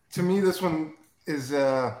to me, this one is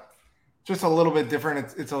just a little bit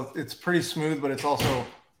different. It's pretty smooth, but it's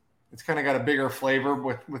kind of got a bigger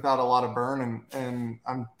flavor without a lot of burn. And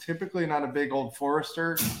I'm typically not a big Old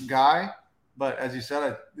Forester guy, but as you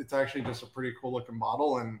said, it's actually just a pretty cool looking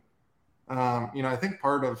bottle. And I think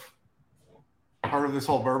part of this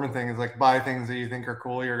whole bourbon thing is like buy things that you think are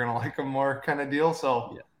cool, you're gonna like them more kind of deal.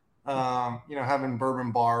 So having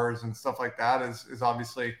bourbon bars and stuff like that is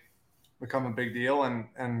obviously become a big deal,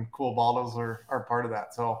 and cool bottles are part of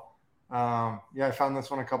that. So I found this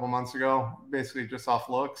one a couple months ago, basically just off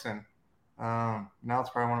looks, and now it's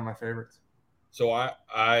probably one of my favorites. So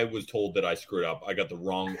I was told that I screwed up. I got the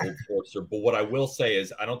wrong Old Forester, but what I will say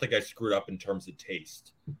is I don't think I screwed up in terms of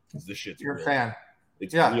taste. Because this shit's You're real. A fan.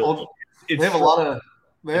 It's yeah, real. They have a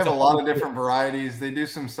lot of different varieties. They do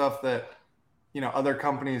some stuff that other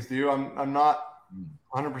companies do. I'm not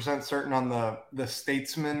 100% certain on the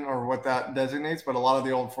Statesman or what that designates, but a lot of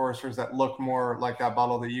the Old Foresters that look more like that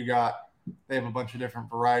bottle that you got, they have a bunch of different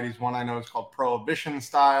varieties. One I know is called Prohibition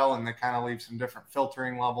style, and they kind of leave some different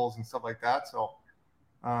filtering levels and stuff like that. So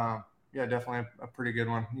definitely a pretty good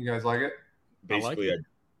one. You guys like it? Basically,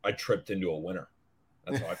 I tripped into a winner.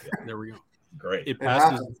 That's how I feel. There we go. Great. It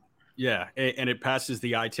passes. Yeah, and it passes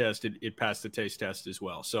the eye test. It passed the taste test as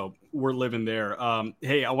well. So we're living there.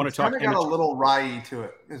 Hey, I want to talk. It's got a little rye to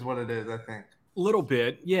it, is what it is, I think. A little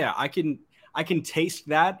bit, yeah. I can taste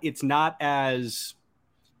that. It's not as.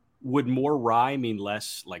 Would more rye mean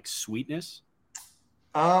less like sweetness?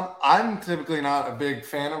 I'm typically not a big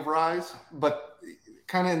fan of rye, but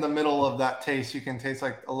kind of in the middle of that taste, you can taste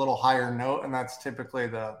like a little higher note, and that's typically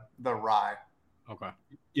the rye. Okay.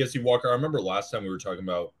 Yes, Walker. I remember last time we were talking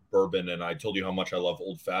about bourbon, and I told you how much I love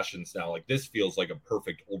old fashions now. Like, this feels like a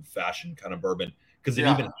perfect old fashioned kind of bourbon because it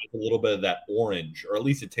even has a little bit of that orange, or at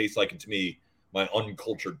least it tastes like it to me, my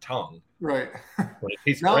uncultured tongue. Right. When it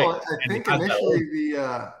tastes no, great.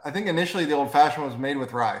 I think initially the old fashioned was made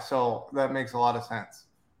with rye, so that makes a lot of sense.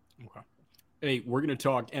 Okay. Hey, we're going to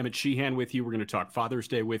talk Emmett Sheehan with you. We're going to talk Father's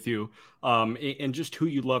Day with you, and just who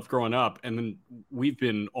you loved growing up. And then we've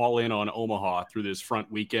been all in on Omaha through this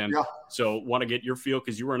front weekend. Yeah. So want to get your feel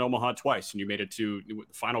because you were in Omaha twice and you made it to the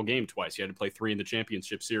final game twice. You had to play 3 in the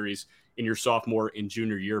championship series in your sophomore and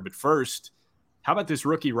junior year. But first, how about this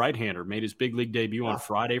rookie right-hander? Made his big league debut on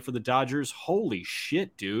Friday for the Dodgers. Holy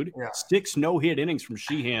shit, dude. Yeah. 6 no-hit innings from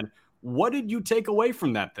Sheehan. What did you take away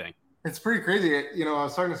from that thing? It's pretty crazy. I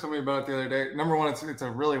was talking to somebody about it the other day. Number one, it's a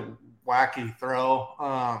really wacky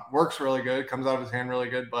throw. Works really good. Comes out of his hand really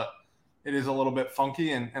good, but it is a little bit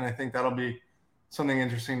funky, and I think that'll be something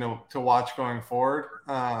interesting to watch going forward.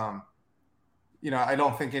 I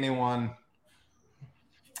don't think you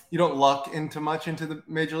don't luck into much into the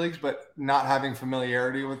major leagues, but not having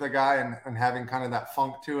familiarity with a guy and having kind of that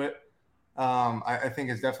funk to it, I think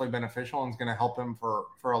is definitely beneficial and is going to help him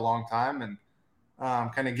for a long time. And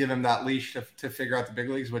kind of give him that leash to figure out the big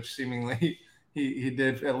leagues, which seemingly he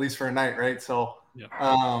did at least for a night, right? So,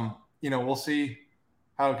 we'll see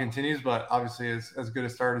how it continues, but obviously as good a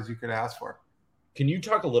start as you could ask for. Can you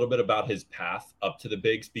talk a little bit about his path up to the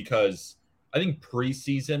bigs? Because I think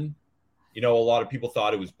preseason, a lot of people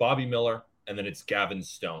thought it was Bobby Miller and then it's Gavin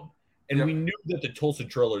Stone. And we knew that the Tulsa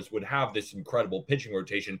Drillers would have this incredible pitching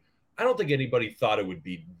rotation. I don't think anybody thought it would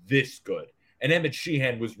be this good. And Emmett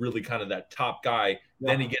Sheehan was really kind of that top guy.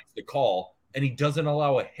 Yeah. Then he gets the call, and he doesn't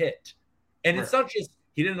allow a hit. And it's not just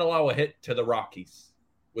he didn't allow a hit to the Rockies.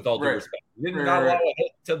 with all due Right. respect. He did Right, not allow right. a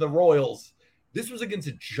hit to the Royals. This was against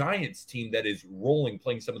a Giants team that is rolling,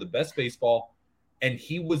 playing some of the best baseball, and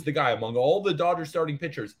he was the guy among all the Dodgers starting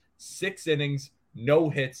pitchers. 6 innings, no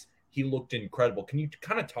hits. He looked incredible. Can you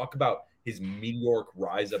kind of talk about his meteoric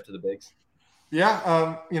rise up to the bigs?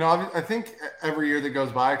 Yeah, I think every year that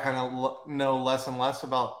goes by, I kind of know less and less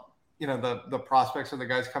about the prospects of the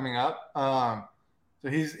guys coming up. So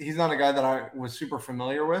he's not a guy that I was super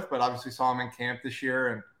familiar with, but obviously saw him in camp this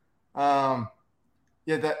year, and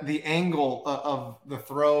the angle of the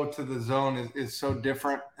throw to the zone is so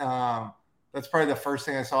different. That's probably the first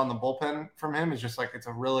thing I saw in the bullpen from him. Is just like it's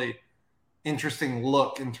a really interesting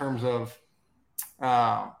look in terms of.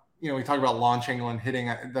 We talk about launch angle and hitting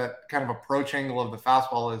that kind of approach angle of the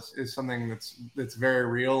fastball is something that's very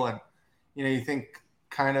real. And, you think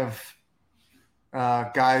kind of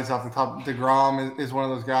guys off the top, DeGrom is one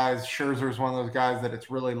of those guys. Scherzer is one of those guys that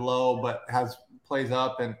it's really low, but plays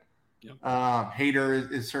up. And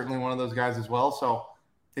Hader is certainly one of those guys as well. So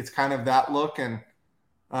it's kind of that look. And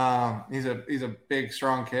he's a big,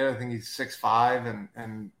 strong kid. I think he's 6'5"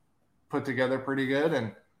 and put together pretty good.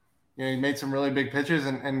 And, he made some really big pitches,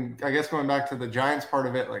 and I guess going back to the Giants part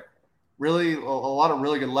of it, like really a lot of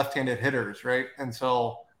really good left-handed hitters, right? And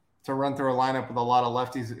so to run through a lineup with a lot of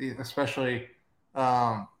lefties, especially,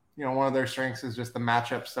 one of their strengths is just the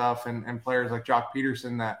matchup stuff and players like Jock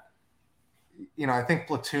Peterson that, I think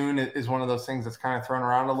platoon is one of those things that's kind of thrown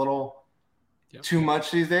around a little too much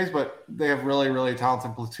these days, but they have really, really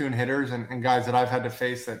talented platoon hitters and guys that I've had to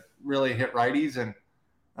face that really hit righties, and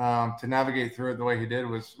to navigate through it the way he did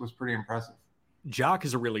was pretty impressive. Jock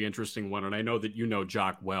is a really interesting one, and I know that you know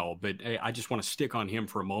Jock well, but I just want to stick on him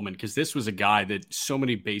for a moment because this was a guy that so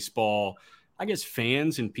many baseball, I guess,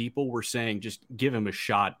 fans and people were saying just give him a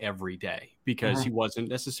shot every day because he wasn't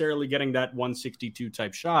necessarily getting that 162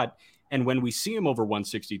 type shot. And when we see him over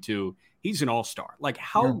 162, he's an all-star. Like,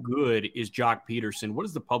 how good is Jock Peterson? What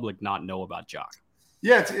does the public not know about Jock?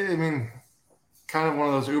 Yeah, kind of one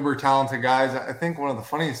of those uber talented guys. I think one of the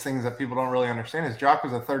funniest things that people don't really understand is Jock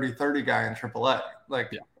was a 30-30 guy in AAA.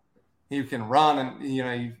 Like he can run,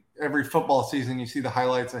 and every football season you see the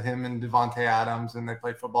highlights of him and Devontae Adams, and they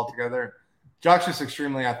play football together. Jock's just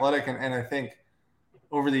extremely athletic, and I think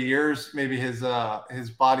over the years maybe his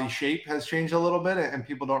body shape has changed a little bit, and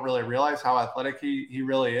people don't really realize how athletic he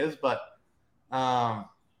really is. But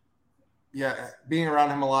being around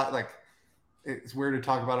him a lot, like. It's weird to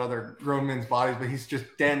talk about other grown men's bodies, but he's just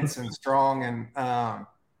dense and strong, and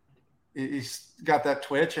he's got that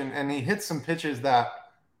twitch, and he hits some pitches that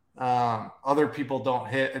other people don't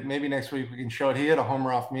hit. And maybe next week we can show it. He hit a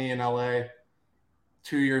homer off me in LA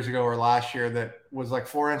 2 years ago or last year that was like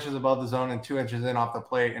 4 inches above the zone and 2 inches in off the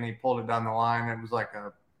plate, and he pulled it down the line. It was like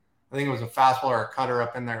I think it was a fastball or a cutter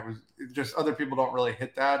up in there. It was just other people don't really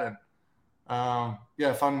hit that, and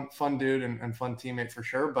fun dude and fun teammate for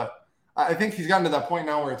sure. But I think he's gotten to that point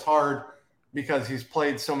now where it's hard because he's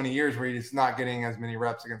played so many years where he's not getting as many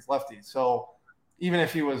reps against lefties. So even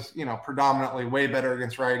if he was, predominantly way better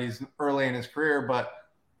against righties early in his career, but,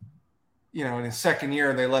 in his second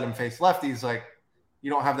year, they let him face lefties. Like,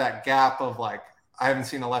 you don't have that gap of like, I haven't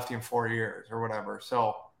seen a lefty in 4 years or whatever.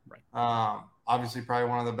 So obviously probably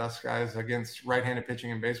one of the best guys against right-handed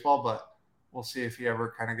pitching in baseball, but we'll see if he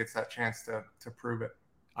ever kind of gets that chance to prove it.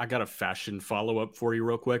 I got a fashion follow-up for you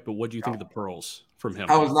real quick, but what do you think of the pearls from him?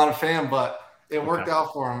 I was not a fan, but it worked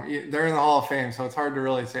out for him. They're in the Hall of Fame, so it's hard to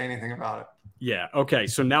really say anything about it. Yeah, okay,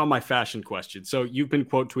 so now my fashion question. So you've been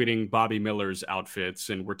quote tweeting Bobby Miller's outfits,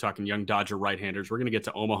 and we're talking young Dodger right-handers. We're going to get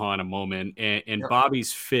to Omaha in a moment, and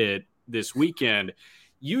Bobby's fit this weekend.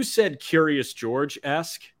 You said Curious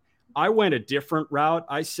George-esque. I went a different route.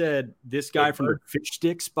 I said this guy from the Fish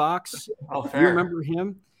Sticks box. Oh, fair. You remember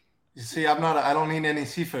him? You see, I don't eat any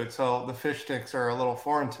seafood, so the fish sticks are a little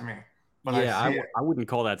foreign to me. But I wouldn't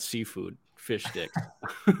call that seafood, fish sticks.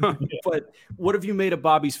 But what have you made of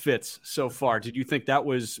Bobby's fits so far? Did you think that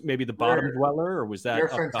was maybe the bottom dweller, or was that? They're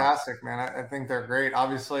fantastic, man. I think they're great.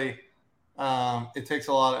 Obviously, it takes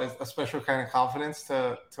a special kind of confidence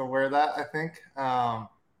to wear that. I think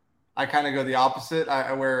I kind of go the opposite.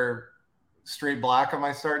 I wear straight black on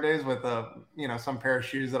my start days with some pair of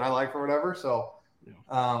shoes that I like or whatever. So.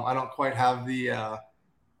 I don't quite have the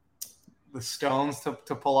stones to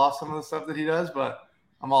pull off some of the stuff that he does, but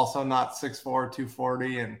I'm also not 6'4",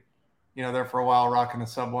 240, and there for a while rocking a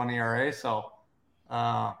sub-1 ERA. So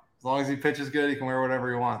as long as he pitches good, he can wear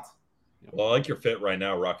whatever he wants. Well, I like your fit right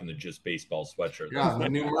now, rocking the Just Baseball sweatshirt. Yeah, the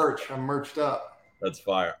new merch. I'm merched up. That's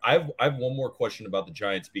fire. I have one more question about the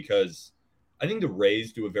Giants because I think the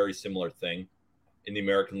Rays do a very similar thing. in the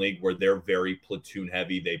American League where they're very platoon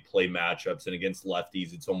heavy. They play matchups, and against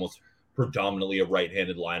lefties, it's almost predominantly a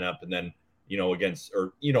right-handed lineup. And then, against,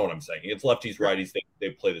 or you know what I'm saying? Against lefties, righties, they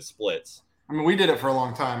play the splits. I mean, we did it for a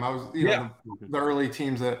long time. I was, the early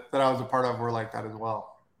teams that I was a part of were like that as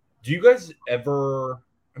well. Do you guys ever,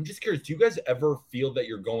 I'm just curious, do you guys ever feel that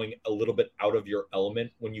you're going a little bit out of your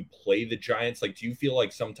element when you play the Giants? Like, do you feel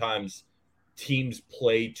like sometimes teams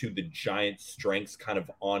play to the Giants' strengths kind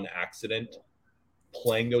of on accident,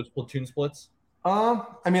 playing those platoon splits?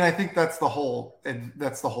 I mean, I think that's the whole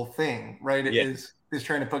thing, right? It is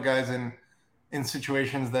trying to put guys in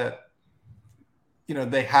situations that,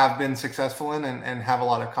 they have been successful in and have a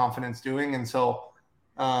lot of confidence doing. And so,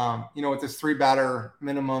 with this 3-batter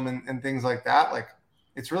minimum and things like that, like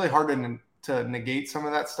it's really hard to negate some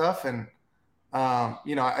of that stuff. And,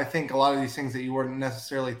 I think a lot of these things that you wouldn't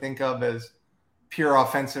necessarily think of as pure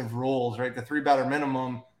offensive rules, right? The 3-batter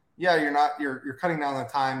minimum, you're cutting down the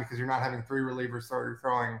time because you're not having 3 relievers throw, you're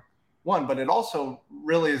throwing 1, but it also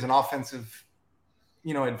really is an offensive,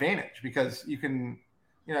 advantage because you can,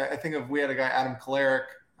 I think we had a guy, Adam Kolarek,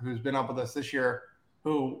 who's been up with us this year,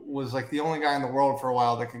 who was like the only guy in the world for a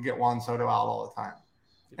while that could get Juan Soto out all the time.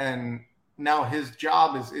 And now his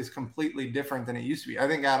job is completely different than it used to be. I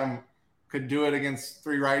think Adam could do it against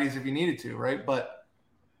 3 righties if he needed to, right? But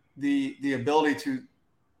the ability to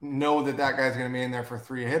know that guy's going to be in there for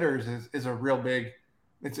 3 hitters is a real big,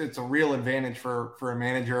 it's a real advantage for a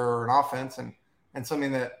manager or an offense and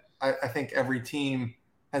something that I think every team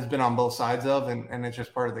has been on both sides of, and it's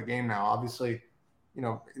just part of the game now. Obviously,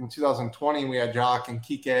 in 2020 we had Jock and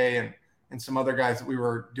Kike and some other guys that we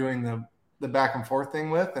were doing the back and forth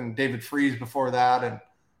thing with, and David Freese before that. And,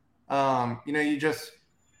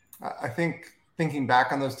 I think thinking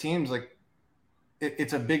back on those teams, like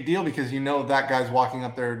it's a big deal because that guy's walking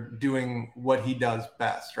up there doing what he does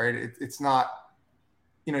best, right? It's not,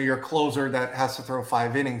 your closer that has to throw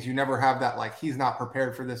 5 innings. You never have that, like, he's not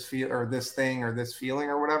prepared for this feel or this thing or this feeling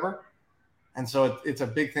or whatever. And so it's a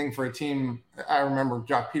big thing for a team. I remember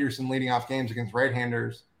Jock Peterson leading off games against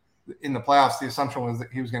right-handers in the playoffs. The assumption was that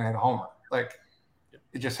he was going to hit a homer. Like,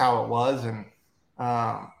 it's just how it was. And,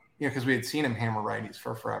 because we had seen him hammer righties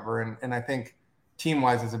for forever. And I think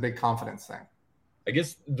team-wise it's a big confidence thing. I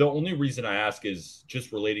guess the only reason I ask is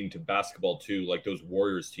just relating to basketball too, like those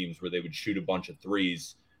Warriors teams where they would shoot a bunch of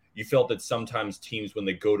threes. You felt that sometimes teams, when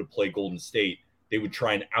they go to play Golden State, they would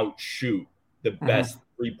try and outshoot the best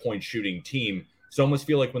 3-point shooting team. So I almost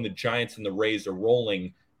feel like when the Giants and the Rays are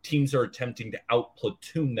rolling, teams are attempting to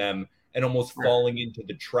out-platoon them and almost falling into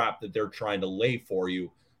the trap that they're trying to lay for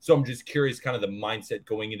you. So I'm just curious kind of the mindset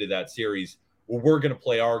going into that series where we're going to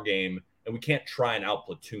play our game and we can't try and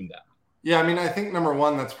out-platoon them. Yeah, I mean, I think number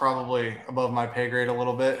one, that's probably above my pay grade a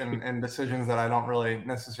little bit and decisions that I don't really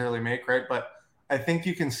necessarily make, right? But I think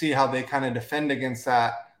you can see how they kind of defend against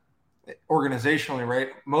that organizationally, right?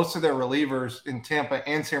 Most of their relievers in Tampa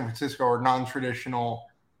and San Francisco are non-traditional.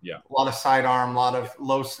 Yeah. A lot of sidearm, a lot of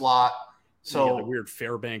low slot. So the weird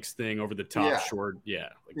Fairbanks thing over the top short. Yeah.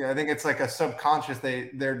 I think it's like a subconscious.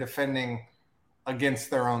 They're defending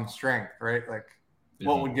against their own strength, right? Like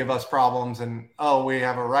what would give us problems, and we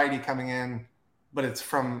have a righty coming in, but it's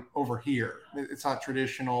from over here. It's not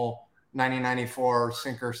traditional 90-94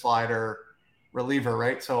 sinker slider reliever,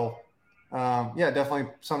 right? So definitely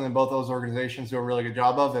something both those organizations do a really good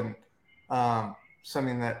job of, and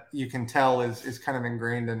something that you can tell is kind of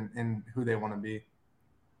ingrained in who they want to be.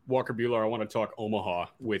 Walker Buehler, I want to talk Omaha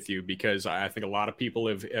with you because I think a lot of people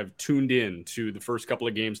have tuned in to the first couple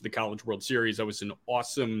of games of the College World Series. That was an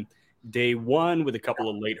awesome day one with a couple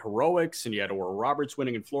of late heroics, and you had Oral Roberts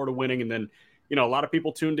winning and Florida winning. And then, a lot of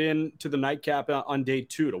people tuned in to the nightcap on day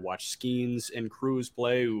two to watch Skeens and Cruz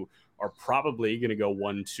play, who are probably going to go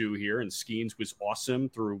 1-2 here. And Skeens was awesome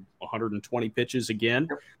through 120 pitches again.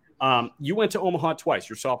 You went to Omaha twice,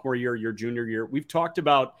 your sophomore year, your junior year. We've talked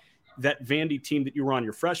about that Vandy team that you were on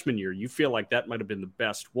your freshman year. You feel like that might have been the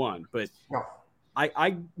best one, but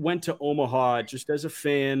I went to Omaha just as a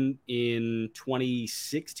fan in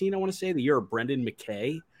 2016, I want to say, the year of Brendan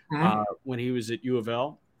McKay, when he was at U of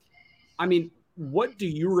L. I mean, what do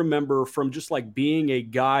you remember from just like being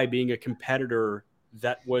a competitor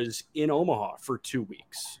that was in Omaha for 2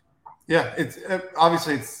 weeks? Yeah, it's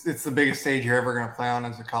obviously it's the biggest stage you're ever going to play on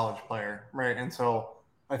as a college player, right? And so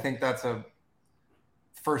I think that's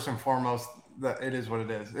first and foremost, that it is what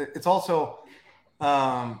it is. It's also,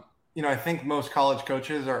 I think most college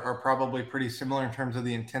coaches are probably pretty similar in terms of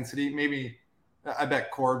the intensity. Maybe I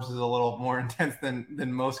bet Corbs is a little more intense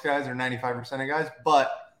than most guys, or 95% of guys.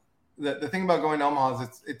 But the thing about going to Omaha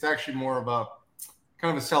is it's actually more of a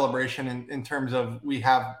kind of a celebration in terms of we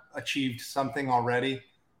have achieved something already,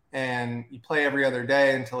 and you play every other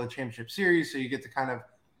day until the championship series. So you get to kind of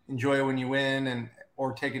enjoy it when you win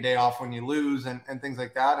or take a day off when you lose and things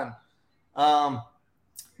like that. And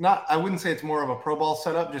I wouldn't say it's more of a pro ball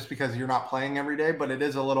setup just because you're not playing every day, but it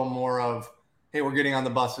is a little more of, hey, we're getting on the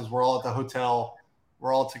buses. We're all at the hotel.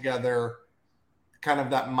 We're all together, kind of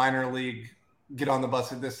that minor league, get on the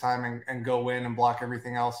bus at this time and go win and block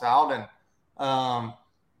everything else out. And I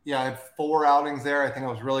had 4 outings there. I think I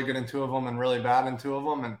was really good in 2 of them and really bad in 2 of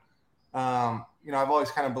them. And, I've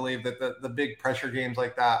always kind of believed that the big pressure games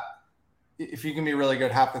like that, if you can be really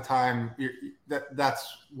good half the time,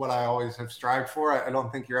 that's what I always have strived for. I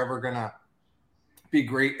don't think you're ever going to be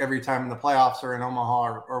great every time in the playoffs or in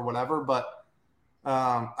Omaha or whatever. But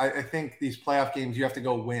I think these playoff games, you have to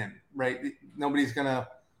go win, right? Nobody's going to,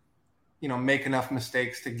 make enough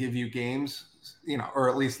mistakes to give you games, or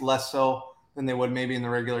at least less so than they would maybe in the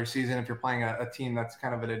regular season if you're playing a team that's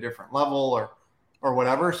kind of at a different level or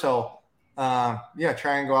whatever. So,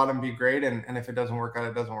 try and go out and be great. And if it doesn't work out,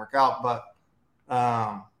 it doesn't work out. But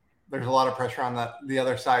there's a lot of pressure on the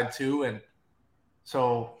other side too. And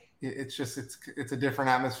so it's a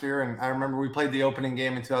different atmosphere. And I remember we played the opening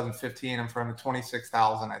game in 2015 in front of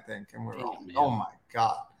 26,000, I think. And we were oh my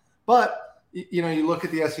God. But, you look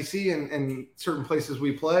at the SEC and certain places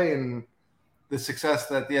we play and the success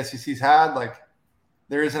that the SEC's had, like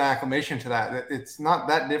there is an acclimation to that. It's not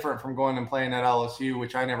that different from going and playing at LSU,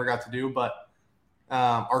 which I never got to do, but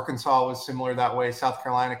Arkansas was similar that way. South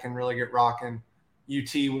Carolina can really get rocking.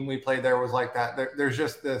 UT, when we played there, was like that. There's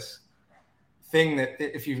just this thing that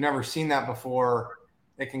if you've never seen that before,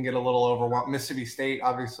 it can get a little overwhelmed. Mississippi State,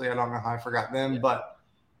 obviously, I don't know how I forgot them, but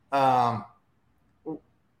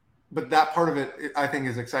that part of it, I think,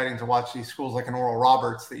 is exciting to watch these schools like an Oral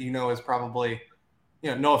Roberts that is probably,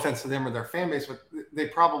 no offense to them or their fan base, but they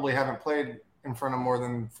probably haven't played in front of more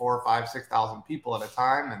than 4,000, 5,000, 6,000 people at a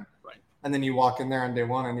time. And then you walk in there on day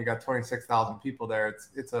one and you got 26,000 people there.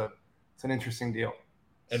 It's an interesting deal.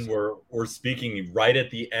 And we're speaking right at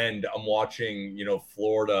the end. I'm watching,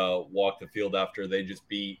 Florida walk the field after they just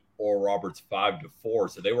beat Oral Roberts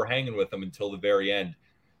 5-4. So they were hanging with them until the very end.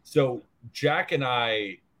 So Jack and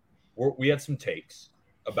I, we had some takes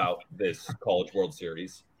about this College World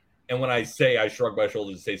Series. And when I say I shrug my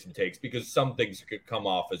shoulders to say some takes, because some things could come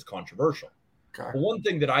off as controversial. Okay. But one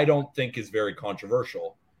thing that I don't think is very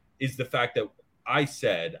controversial is the fact that I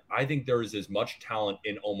said I think there is as much talent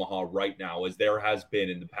in Omaha right now as there has been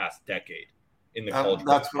in the past decade in the college.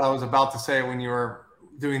 That's what I was about to say when you were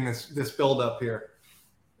doing this build up here.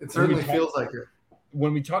 It certainly feels like it.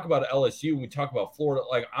 When we talk about LSU, when we talk about Florida,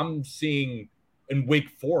 like I'm seeing in Wake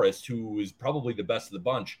Forest, who is probably the best of the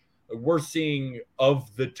bunch, we're seeing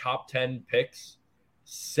of the top 10 picks,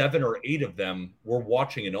 7 or 8 of them we're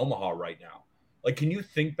watching in Omaha right now. Like, can you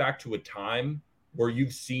think back to a time where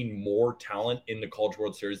you've seen more talent in the College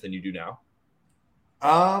World Series than you do now?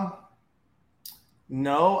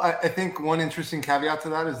 No. I think one interesting caveat to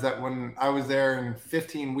that is that when I was there in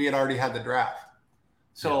 2015, we had already had the draft.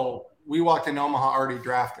 So we walked in Omaha already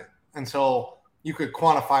drafted. And so you could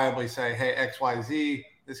quantifiably say, hey, XYZ,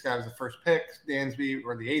 this guy was the first pick, Dansby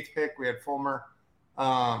or the 8th pick. We had Fulmer.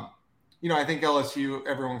 I think LSU,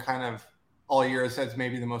 everyone kind of all year has said it's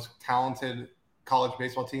maybe the most talented college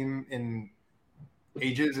baseball team in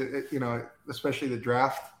ages, especially the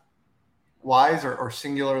draft wise or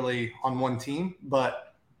singularly on one team.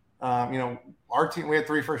 But, our team, we had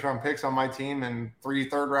 3 first-round picks on my team and 3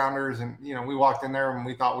 third-rounders. And, we walked in there and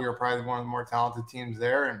we thought we were probably one of the more talented teams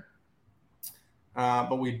there. And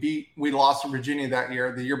but we lost to Virginia that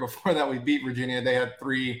year. The year before that, we beat Virginia. They had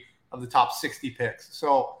 3 of the top 60 picks.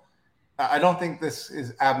 So I don't think this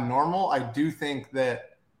is abnormal. I do think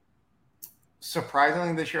that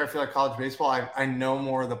surprisingly this year, I feel like college baseball, I know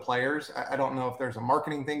more of the players. I don't know if there's a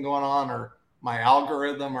marketing thing going on or my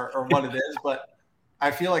algorithm or what it is, but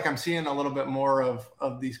I feel like I'm seeing a little bit more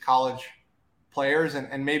of these college players.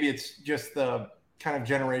 And maybe it's just the kind of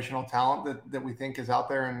generational talent that we think is out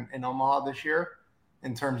there in Omaha this year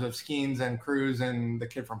in terms of Skeens and Cruz and the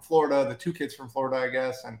kid from Florida, the 2 kids from Florida, I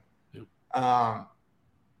guess. And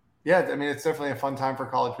it's definitely a fun time for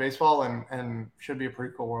college baseball and should be a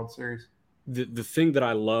pretty cool World Series. The thing that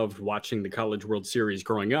I loved watching the College World Series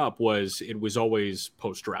growing up was it was always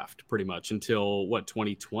post-draft pretty much until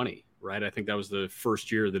 2020, right? I think that was the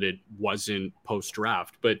first year that it wasn't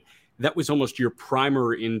post-draft, but that was almost your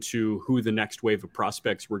primer into who the next wave of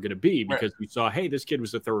prospects were going to be because we saw, hey, this kid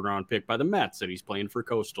was a 3rd-round pick by the Mets and he's playing for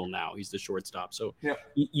Coastal now. He's the shortstop. So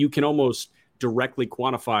you can almost directly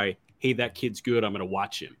quantify, hey, that kid's good. I'm going to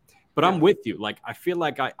watch him. But I'm with you. Like, I feel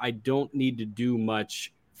like I don't need to do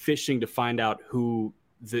much fishing to find out who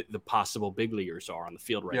the possible big leaguers are on the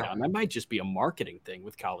field right now. And that might just be a marketing thing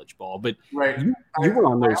with college ball. But you were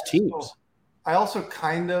on those teams. I also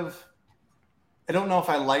kind of – I don't know if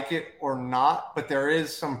I like it or not, but there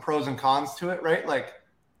is some pros and cons to it, right? Like,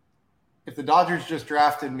 if the Dodgers just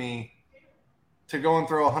drafted me, to go and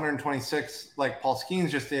throw 126 like Paul Skeens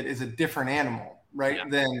just did is a different animal, right,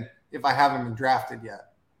 than if I haven't been drafted yet.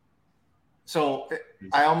 So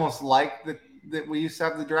I almost like that we used to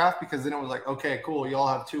have the draft, because then it was like, okay, cool, you all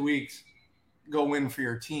have 2 weeks, go win for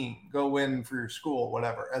your team, go win for your school,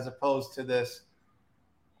 whatever, as opposed to this,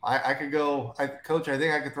 I could go, coach, I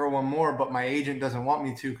think I could throw one more, but my agent doesn't want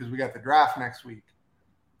me to because we got the draft next week.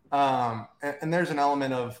 And there's an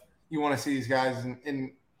element of you want to see these guys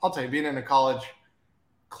in I'll tell you, being in a college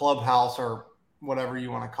clubhouse or whatever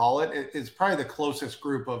you want to call it, it's probably the closest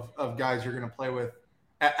group of guys you're going to play with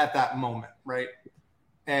at that moment, right?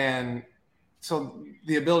 And so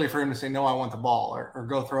the ability for him to say, no, I want the ball, or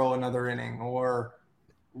go throw another inning, or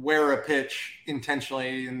wear a pitch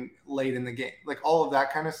intentionally and late in the game, like all of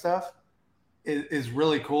that kind of stuff is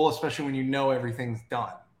really cool, especially when you know everything's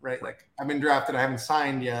done, right? Like, I've been drafted, I haven't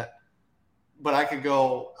signed yet, but I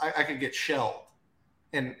could get shelled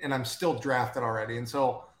and I'm still drafted already. And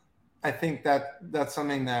so I think that's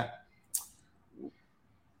something that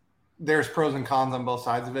there's pros and cons on both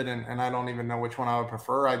sides of it. And I don't even know which one I would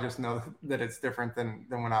prefer. I just know that it's different than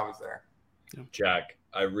when I was there. Jack,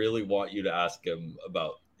 I really want you to ask him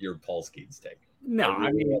about your Paul Skeens take. No,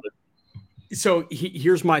 so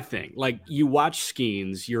here's my thing. Like, you watch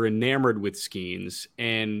Skeens, you're enamored with Skeens.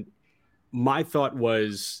 And my thought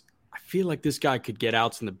was, I feel like this guy could get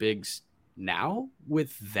outs in the bigs now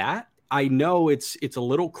with that. I know it's a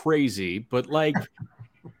little crazy, but like,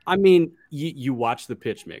 I mean, you watch the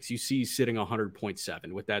pitch mix. You see he's sitting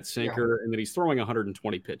 100.7 with that sinker, and then he's throwing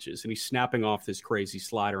 120 pitches, and he's snapping off this crazy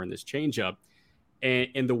slider and this changeup.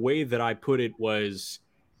 And the way that I put it was,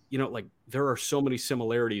 like, there are so many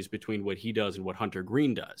similarities between what he does and what Hunter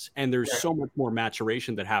Green does. And there's so much more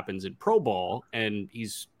maturation that happens in pro ball, and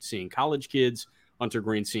he's seeing college kids, Hunter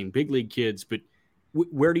Green seeing big league kids. But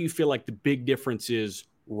where do you feel like the big difference is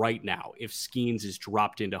right now if Skeens is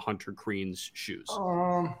dropped into Hunter Green's shoes?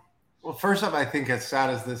 Well, first off, I think as sad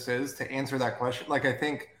as this is, to answer that question, like, I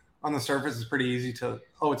think on the surface it's pretty easy to,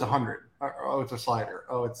 it's 100, or, it's a slider,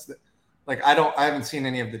 like, I haven't seen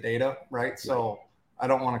any of the data, right? So I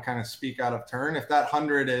don't want to kind of speak out of turn. If that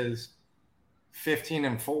 100 is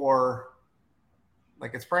 15-4,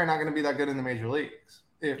 like, it's probably not going to be that good in the major leagues.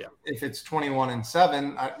 If it's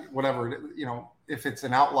 21-7, whatever, if it's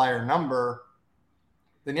an outlier number,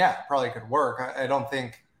 then it probably could work. I don't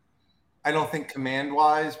think command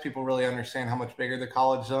wise people really understand how much bigger the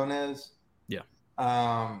college zone is.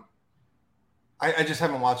 I just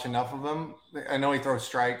haven't watched enough of him. I know he throws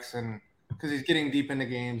strikes, and because he's getting deep into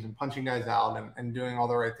games and punching guys out and doing all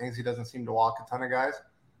the right things, he doesn't seem to walk a ton of guys.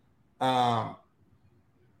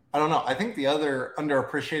 I don't know. I think the other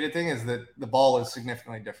underappreciated thing is that the ball is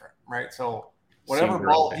significantly different, right? So whatever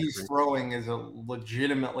ball he's throwing is a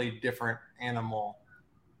legitimately different animal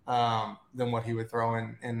than what he would throw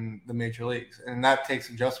in the major leagues. And that takes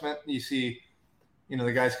adjustment. You see,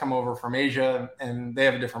 the guys come over from Asia and they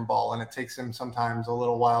have a different ball, and it takes them sometimes a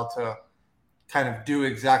little while to kind of do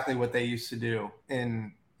exactly what they used to do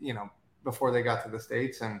before they got to the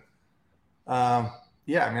States. And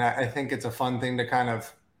I think it's a fun thing to kind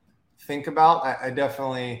of think about. I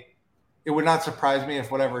definitely, it would not surprise me if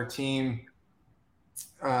whatever team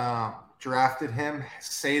drafted him,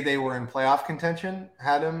 say they were in playoff contention,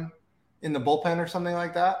 had him in the bullpen or something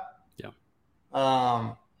like that.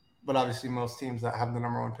 But obviously most teams that have the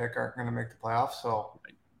number one pick aren't going to make the playoffs. So,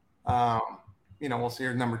 we'll see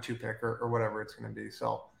your number two pick or whatever it's going to be.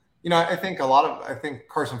 So, I think I think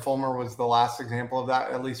Carson Fulmer was the last example of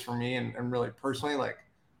that, at least for me. And really personally, like,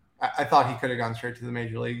 I thought he could have gone straight to the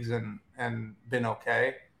major leagues and been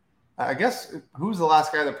okay. I guess, who's the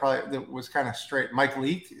last guy that was kind of straight? Mike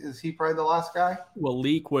Leake, is he probably the last guy? Well,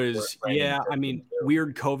 Leake was,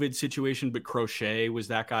 weird COVID situation, but Crochet was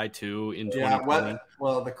that guy too in 2020.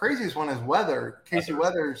 Well, the craziest one is Casey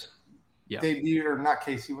Weathers debuted, or not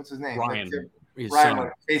Casey, what's his name? Ryan.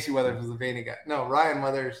 Casey Weathers was the Vaney guy. No, Ryan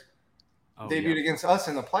Weathers debuted against us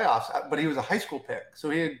in the playoffs, but he was a high school pick. So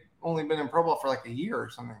he had only been in pro ball for like a year or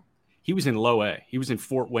something. He was in low A. He was in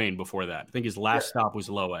Fort Wayne before that. I think his last stop was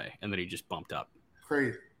low A, and then he just bumped up.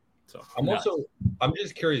 Crazy. So I'm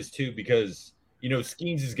just curious too, because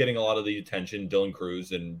Skeens is getting a lot of the attention, Dylan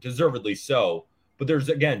Cruz, and deservedly so. But there's,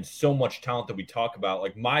 again, so much talent that we talk about.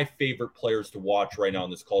 Like, my favorite players to watch right now in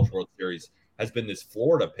this College World Series has been this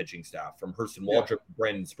Florida pitching staff from Hurston Waldrop,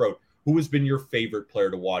 Brandon Sproat. Who has been your favorite player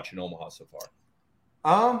to watch in Omaha so far?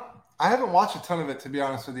 I haven't watched a ton of it, to be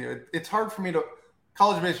honest with you. It's hard for me to –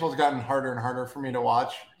 college baseball's gotten harder and harder for me to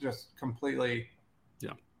watch just completely,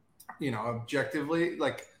 objectively.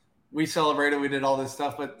 Like, we celebrated, we did all this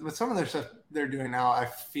stuff, but with some of their stuff they're doing now, I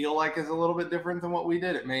feel like is a little bit different than what we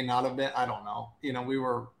did. It may not have been. I don't know. We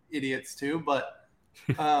were idiots too, but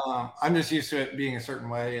I'm just used to it being a certain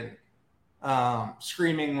way and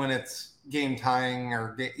screaming when it's game tying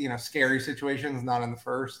or scary situations, not in the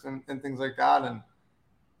first and things like that. And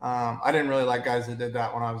I didn't really like guys that did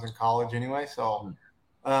that when I was in college anyway. So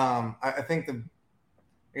I think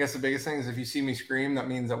I guess the biggest thing is if you see me scream, that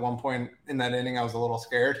means at one point in that inning I was a little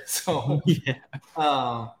scared. So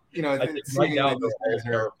I think right now they're all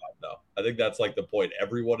terrified though. I think that's like the point.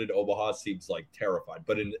 Everyone in Omaha seems like terrified,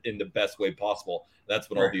 but in the best way possible. That's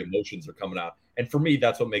when all the emotions are coming out. And for me,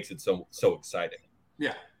 that's what makes it so exciting.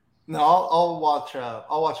 Yeah. No, I'll watch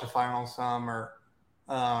the finals some, or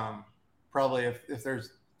probably if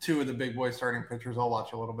there's two of the big boy starting pitchers, I'll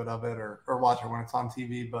watch a little bit of it or watch it when it's on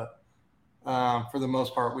TV. But for the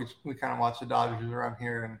most part, we kind of watch the Dodgers around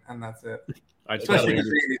here, and that's it. Especially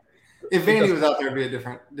if Vandy was out there, it'd be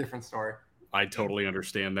a different story. I totally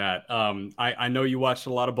understand that. I know you watched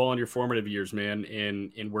a lot of ball in your formative years, man,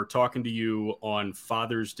 and we're talking to you on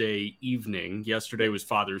Father's Day evening. Yesterday was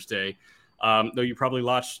Father's Day. Though you probably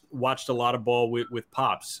watched a lot of ball with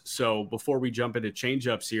Pops. So before we jump into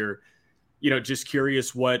change-ups here, just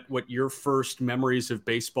curious what your first memories of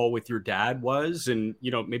baseball with your dad was, and,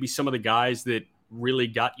 maybe some of the guys that really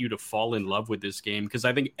got you to fall in love with this game. Because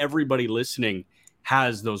I think everybody listening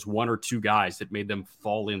has those one or two guys that made them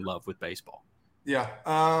fall in love with baseball. Yeah.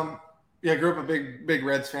 I grew up a big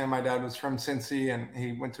Reds fan. My dad was from Cincy, and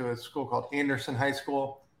he went to a school called Anderson High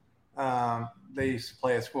School. They used to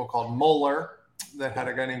play a school called Moeller that had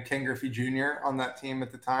a guy named Ken Griffey Jr. on that team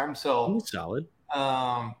at the time. So solid.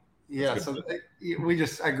 I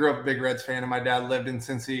grew up a big Reds fan, and my dad lived in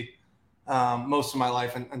Cincy most of my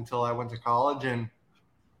life until I went to college. And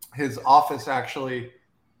his office actually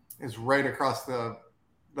is right across the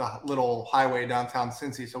little highway downtown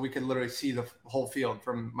Cincy. So we could literally see the whole field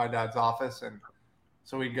from my dad's office. And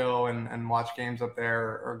so we'd go and watch games up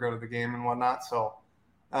there or go to the game and whatnot. So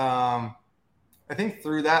I think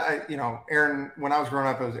through that, Aaron, when I was growing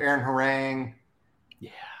up, it was Aaron Harang,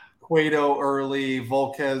 Cueto early,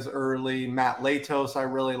 Volquez early, Matt Latos I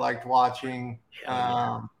really liked watching.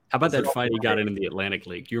 How about that fight he got in the Atlantic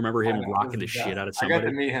League? Do you remember him rocking the shit out of somebody? I got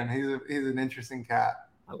to meet him. He's an interesting cat.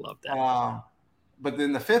 I love that. But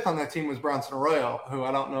then the fifth on that team was Bronson Arroyo, who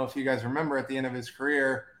I don't know if you guys remember at the end of his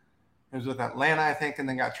career, he was with Atlanta, I think, and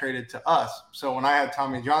then got traded to us. So when I had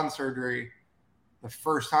Tommy John surgery the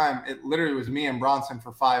first time, it literally was me and Bronson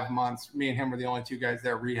for 5 months. Me and him were the only two guys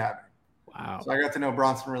there rehabbing. Wow. So I got to know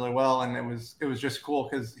Bronson really well, and it was just cool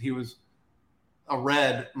because he was a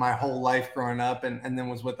Red my whole life growing up, and then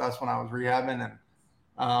was with us when I was rehabbing.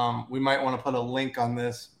 And we might want to put a link on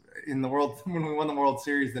this in the world. When we won the World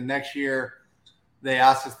Series the next year, they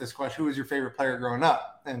asked us this question: who was your favorite player growing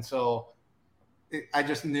up? And so I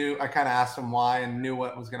just knew, I kind of asked them why and knew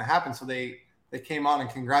what was going to happen. So they came on and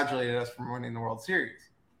congratulated us for winning the World Series.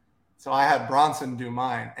 So I had Bronson do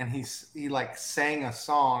mine, and he like sang a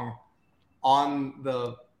song on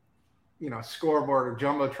the, scoreboard or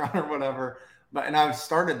Jumbotron or whatever. And I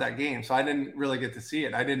started that game, so I didn't really get to see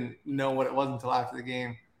it. I didn't know what it was until after the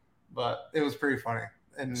game, but it was pretty funny.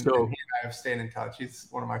 And he and I have stayed in touch. He's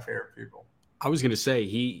one of my favorite people. I was going to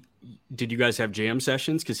say, did you guys have jam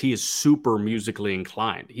sessions? Because he is super musically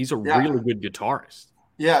inclined. He's a really good guitarist.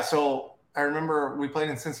 Yeah. So I remember we played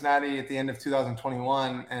in Cincinnati at the end of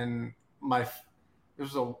 2021, and it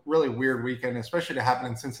was a really weird weekend, especially to happen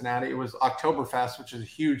in Cincinnati. It was Oktoberfest, which is a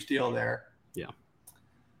huge deal there. Yeah.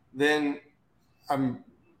 Then I'm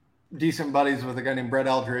decent buddies with a guy named Brett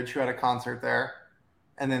Eldridge, who had a concert there.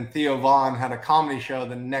 And then Theo Vaughn had a comedy show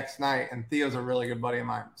the next night, and Theo's a really good buddy of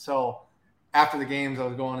mine. So after the games, I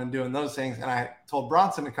was going and doing those things, and I told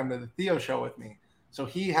Bronson to come to the Theo show with me. So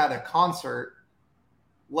he had a concert,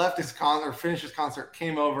 left his concert, finished his concert,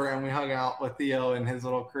 came over, and we hung out with Theo and his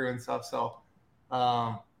little crew and stuff. So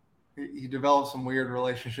he developed some weird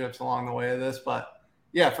relationships along the way of this. But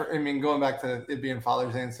yeah, going back to it being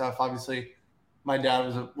Father's Day and stuff, obviously my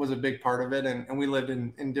dad was a big part of it, and we lived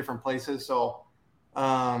in different places. So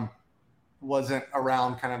wasn't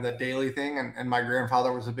around kind of the daily thing, and my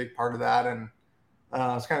grandfather was a big part of that. And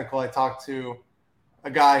it's kind of cool. I talked to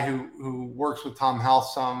a guy who works with Tom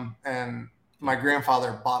House some, and my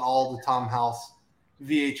grandfather bought all the Tom House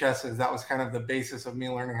VHSs. That was kind of the basis of me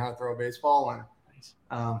learning how to throw a baseball. And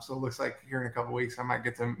So it looks like here in a couple weeks I might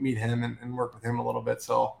get to meet him and work with him a little bit.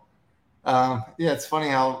 So it's funny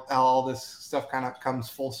how all this stuff kind of comes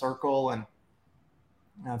full circle, and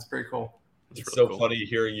it's pretty cool. It's so funny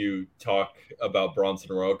hearing you talk about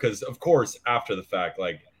Bronson Arroyo, because of course after the fact,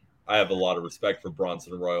 like, I have a lot of respect for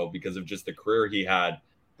Bronson Arroyo because of just the career he had.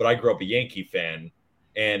 But I grew up a Yankee fan,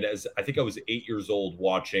 and as I think I was 8 years old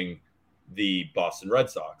watching the Boston Red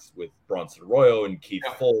Sox with Bronson Arroyo and Keith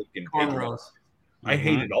Folk and Pedro. I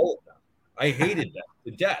hated all of them. I hated them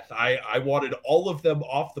to death. I wanted all of them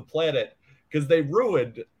off the planet because they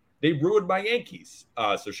ruined my Yankees.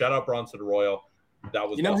 So shout out Bronson Arroyo. That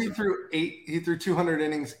was he threw 200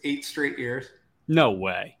 innings 8 straight years. No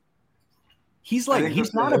way. He's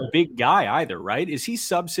not a big guy either, right? Is he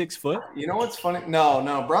sub 6 foot? You know what's funny?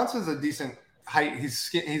 No. Bronson's a decent height.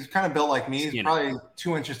 He's kind of built like me. He's probably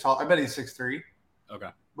 2 inches tall. I bet he's 6'3". Okay.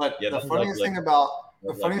 But the funniest thing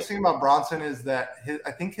about Bronson is that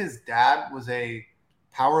I think his dad was a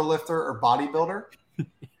power lifter or bodybuilder. and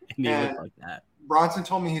he looked like that. Bronson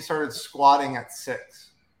told me he started squatting at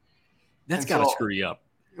 6. That's got to screw you up.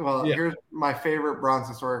 Well, here's my favorite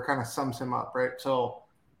Bronson story. It kind of sums him up, right? So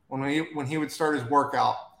when he would start his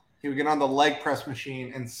workout, he would get on the leg press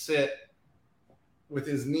machine and sit with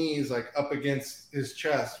his knees like up against his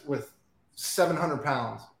chest with 700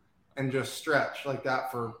 pounds and just stretch like that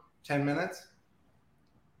for 10 minutes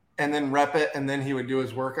and then rep it. And then he would do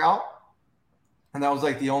his workout. And that was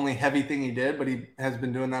like the only heavy thing he did, but he has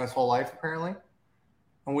been doing that his whole life apparently.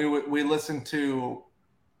 And we listened to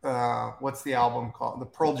what's the album called?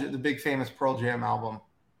 The big famous Pearl Jam album,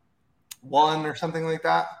 One or something like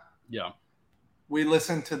that. Yeah. We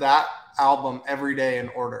listened to that album every day in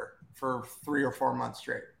order for 3 or 4 months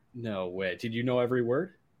straight. No way. Did you know every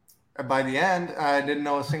word? By the end, I didn't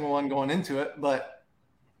know a single one going into it, but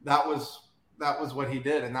that was what he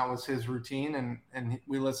did, and that was his routine. And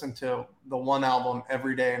we listened to the One album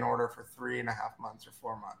every day in order for 3.5 months or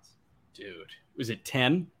 4 months. Dude, was it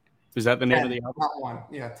 10? Was that the name of the album? Not 1.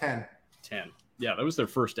 Yeah, 10. 10. Yeah, that was their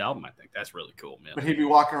first album, I think. That's really cool, man. But he'd be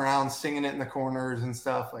walking around singing it in the corners and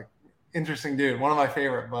stuff. Like, interesting dude. One of my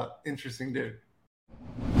favorite, but interesting dude.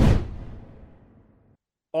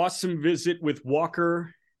 Awesome visit with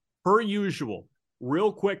Walker. Per usual,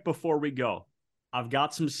 real quick before we go, I've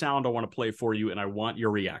got some sound I want to play for you, and I want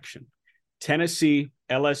your reaction. Tennessee,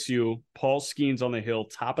 LSU, Paul Skeens on the hill,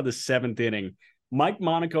 top of the 7th inning. Mike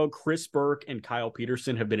Monaco, Chris Burke, and Kyle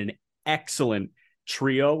Peterson have been an excellent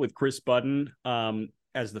trio with Chris Budden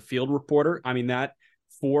as the field reporter. I mean, that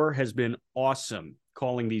 4 has been awesome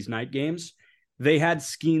calling these night games. They had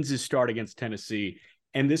Skeens' start against Tennessee,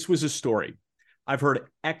 and this was a story. I've heard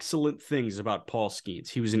excellent things about Paul Skeens.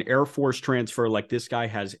 He was an Air Force transfer. Like, this guy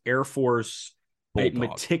has Air Force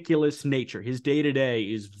meticulous nature. His day-to-day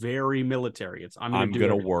is very military. I'm going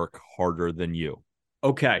to work harder than you.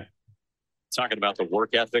 Okay. Talking about the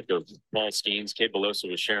work ethic of Paul Skeens, Kate Beloso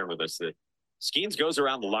was sharing with us that Skeens goes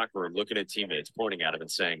around the locker room looking at teammates, pointing at him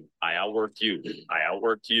and saying, I outworked you. I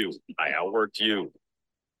outworked you. I outworked you.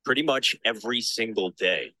 Pretty much every single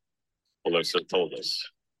day, Beloso told us.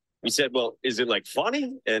 We said, well, is it like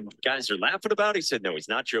funny? And guys are laughing about it. He said, no, he's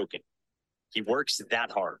not joking. He works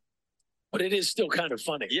that hard. But it is still kind of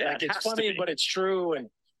funny. Yeah, like, it's funny, but it's true. And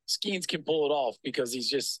Skeens can pull it off because he's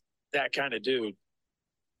just that kind of dude.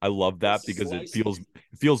 I love that because it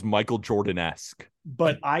feels Michael Jordan-esque.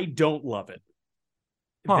 But I don't love it.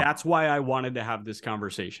 Huh. That's why I wanted to have this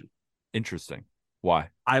conversation. Interesting. Why?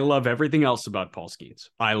 I love everything else about Paul Skeens.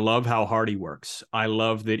 I love how hard he works. I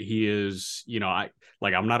love that he is,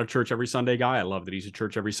 I'm not a church every Sunday guy. I love that he's a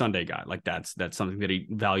church every Sunday guy. Like, that's something that he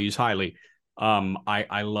values highly.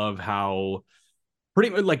 I love how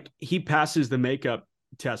pretty much like he passes the makeup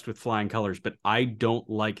test with flying colors, but I don't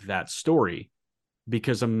like that story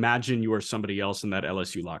because imagine you are somebody else in that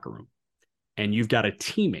LSU locker room and you've got a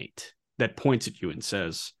teammate that points at you and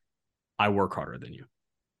says, I work harder than you.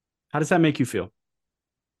 How does that make you feel?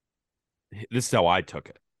 This is how I took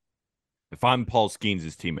it. If I'm Paul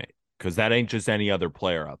Skeens' teammate, because that ain't just any other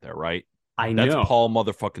player out there, right? I know. That's Paul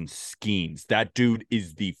motherfucking Skeens. That dude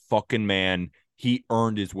is the fucking man. He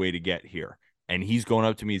earned his way to get here. And he's going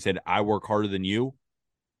up to me and said, I work harder than you.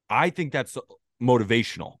 I think that's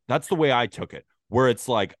motivational. That's the way I took it, where it's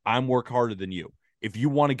like, I'm work harder than you. If you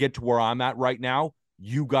want to get to where I'm at right now,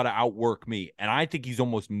 you got to outwork me. And I think he's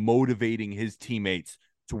almost motivating his teammates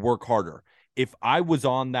to work harder. If I was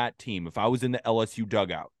on that team, if I was in the LSU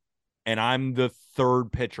dugout and I'm the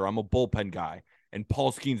third pitcher, I'm a bullpen guy, and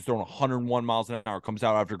Paul Skeens throwing 101 miles an hour, comes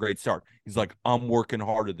out after a great start. He's like, I'm working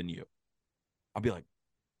harder than you. I'll be like,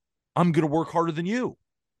 I'm going to work harder than you.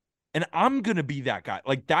 And I'm going to be that guy.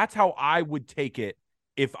 Like, that's how I would take it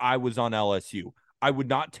if I was on LSU. I would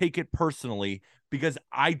not take it personally because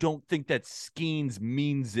I don't think that Skeens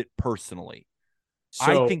means it personally.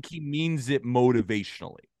 So, I think he means it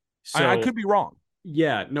motivationally. so I could be wrong.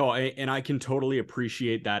 Yeah, no, and I can totally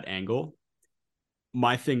appreciate that angle.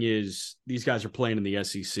 My thing is, these guys are playing in the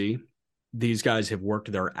SEC. These guys have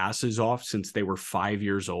worked their asses off since they were 5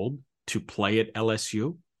 years old to play at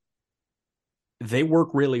LSU. They work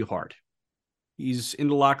really hard. He's in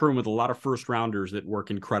the locker room with a lot of first rounders that work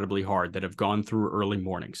incredibly hard, that have gone through early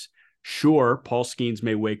mornings. Sure, Paul Skeens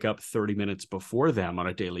may wake up 30 minutes before them on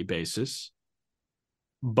a daily basis.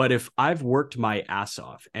 But if I've worked my ass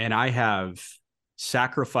off and I have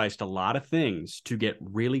sacrificed a lot of things to get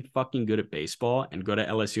really fucking good at baseball and go to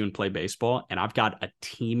LSU and play baseball, and I've got a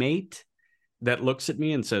teammate that looks at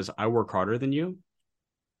me and says, I work harder than you,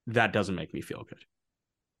 that doesn't make me feel good.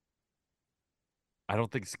 I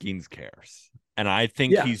don't think Skeens cares. And I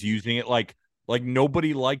think he's using it like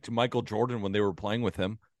nobody liked Michael Jordan when they were playing with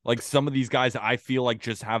him. Like some of these guys, I feel like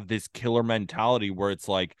just have this killer mentality where it's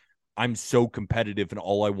like, I'm so competitive and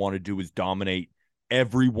all I want to do is dominate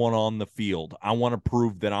everyone on the field. I want to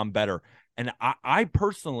prove that I'm better. And I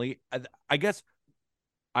personally, I guess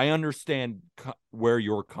I understand where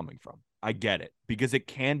you're coming from. I get it because it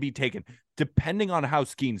can be taken depending on how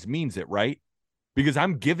Skeens means it, right? Because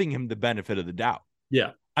I'm giving him the benefit of the doubt.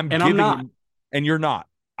 Yeah. I'm not. Him, and you're not.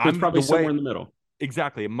 It's probably somewhere in the middle.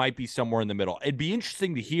 Exactly. It might be somewhere in the middle. It'd be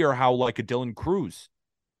interesting to hear how like a Dylan Cruz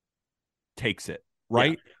takes it,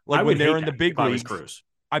 right? Yeah. Like when they're in the big leagues,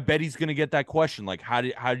 I bet he's going to get that question. Like, how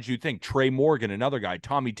did you think? Trey Morgan, another guy,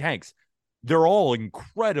 Tommy Tanks, they're all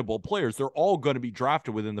incredible players. They're all going to be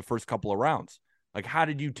drafted within the first couple of rounds. Like, how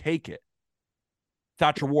did you take it?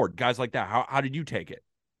 Thatcher Ward, guys like that. How did you take it?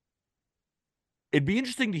 It'd be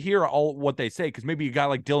interesting to hear all what they say because maybe a guy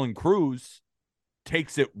like Dylan Cruz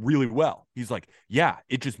takes it really well. He's like, yeah,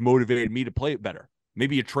 it just motivated me to play it better.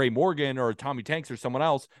 Maybe a Trey Morgan or a Tommy Tanks or someone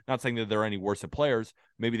else, not saying that they're any worse at players.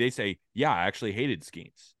 Maybe they say, yeah, I actually hated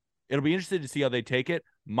Skeens. It'll be interesting to see how they take it.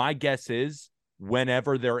 My guess is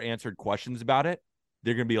whenever they're answered questions about it,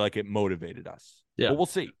 they're going to be like, it motivated us. Yeah. But we'll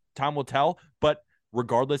see. Time will tell. But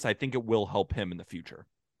regardless, I think it will help him in the future.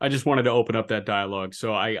 I just wanted to open up that dialogue.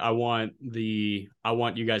 So I want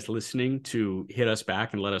you guys listening to hit us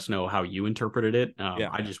back and let us know how you interpreted it.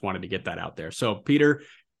 I just wanted to get that out there. So Peter,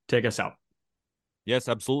 take us out. Yes,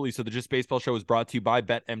 absolutely. So the Just Baseball Show is brought to you by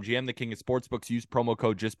BetMGM, the king of sportsbooks. Use promo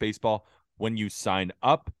code JustBaseball when you sign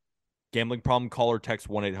up. Gambling problem, call or text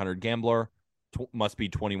 1-800-GAMBLER. Must be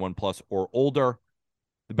 21 plus or older.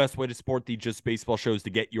 The best way to support the Just Baseball Show is to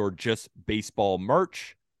get your Just Baseball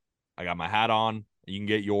merch. I got my hat on. You can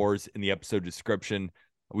get yours in the episode description.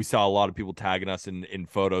 We saw a lot of people tagging us in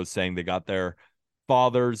photos saying they got their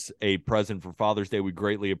fathers a present for Father's Day. We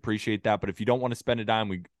greatly appreciate that. But if you don't want to spend a dime,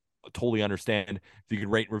 we totally understand. If you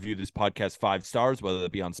could rate and review this podcast 5 stars, whether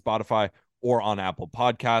that be on Spotify or on Apple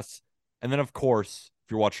Podcasts. And then, of course,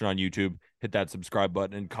 if you're watching on YouTube, hit that subscribe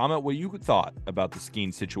button and comment what you thought about the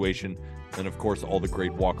Skeens situation. And, of course, all the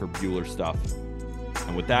great Walker Buehler stuff.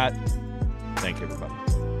 And with that, thank you, everybody.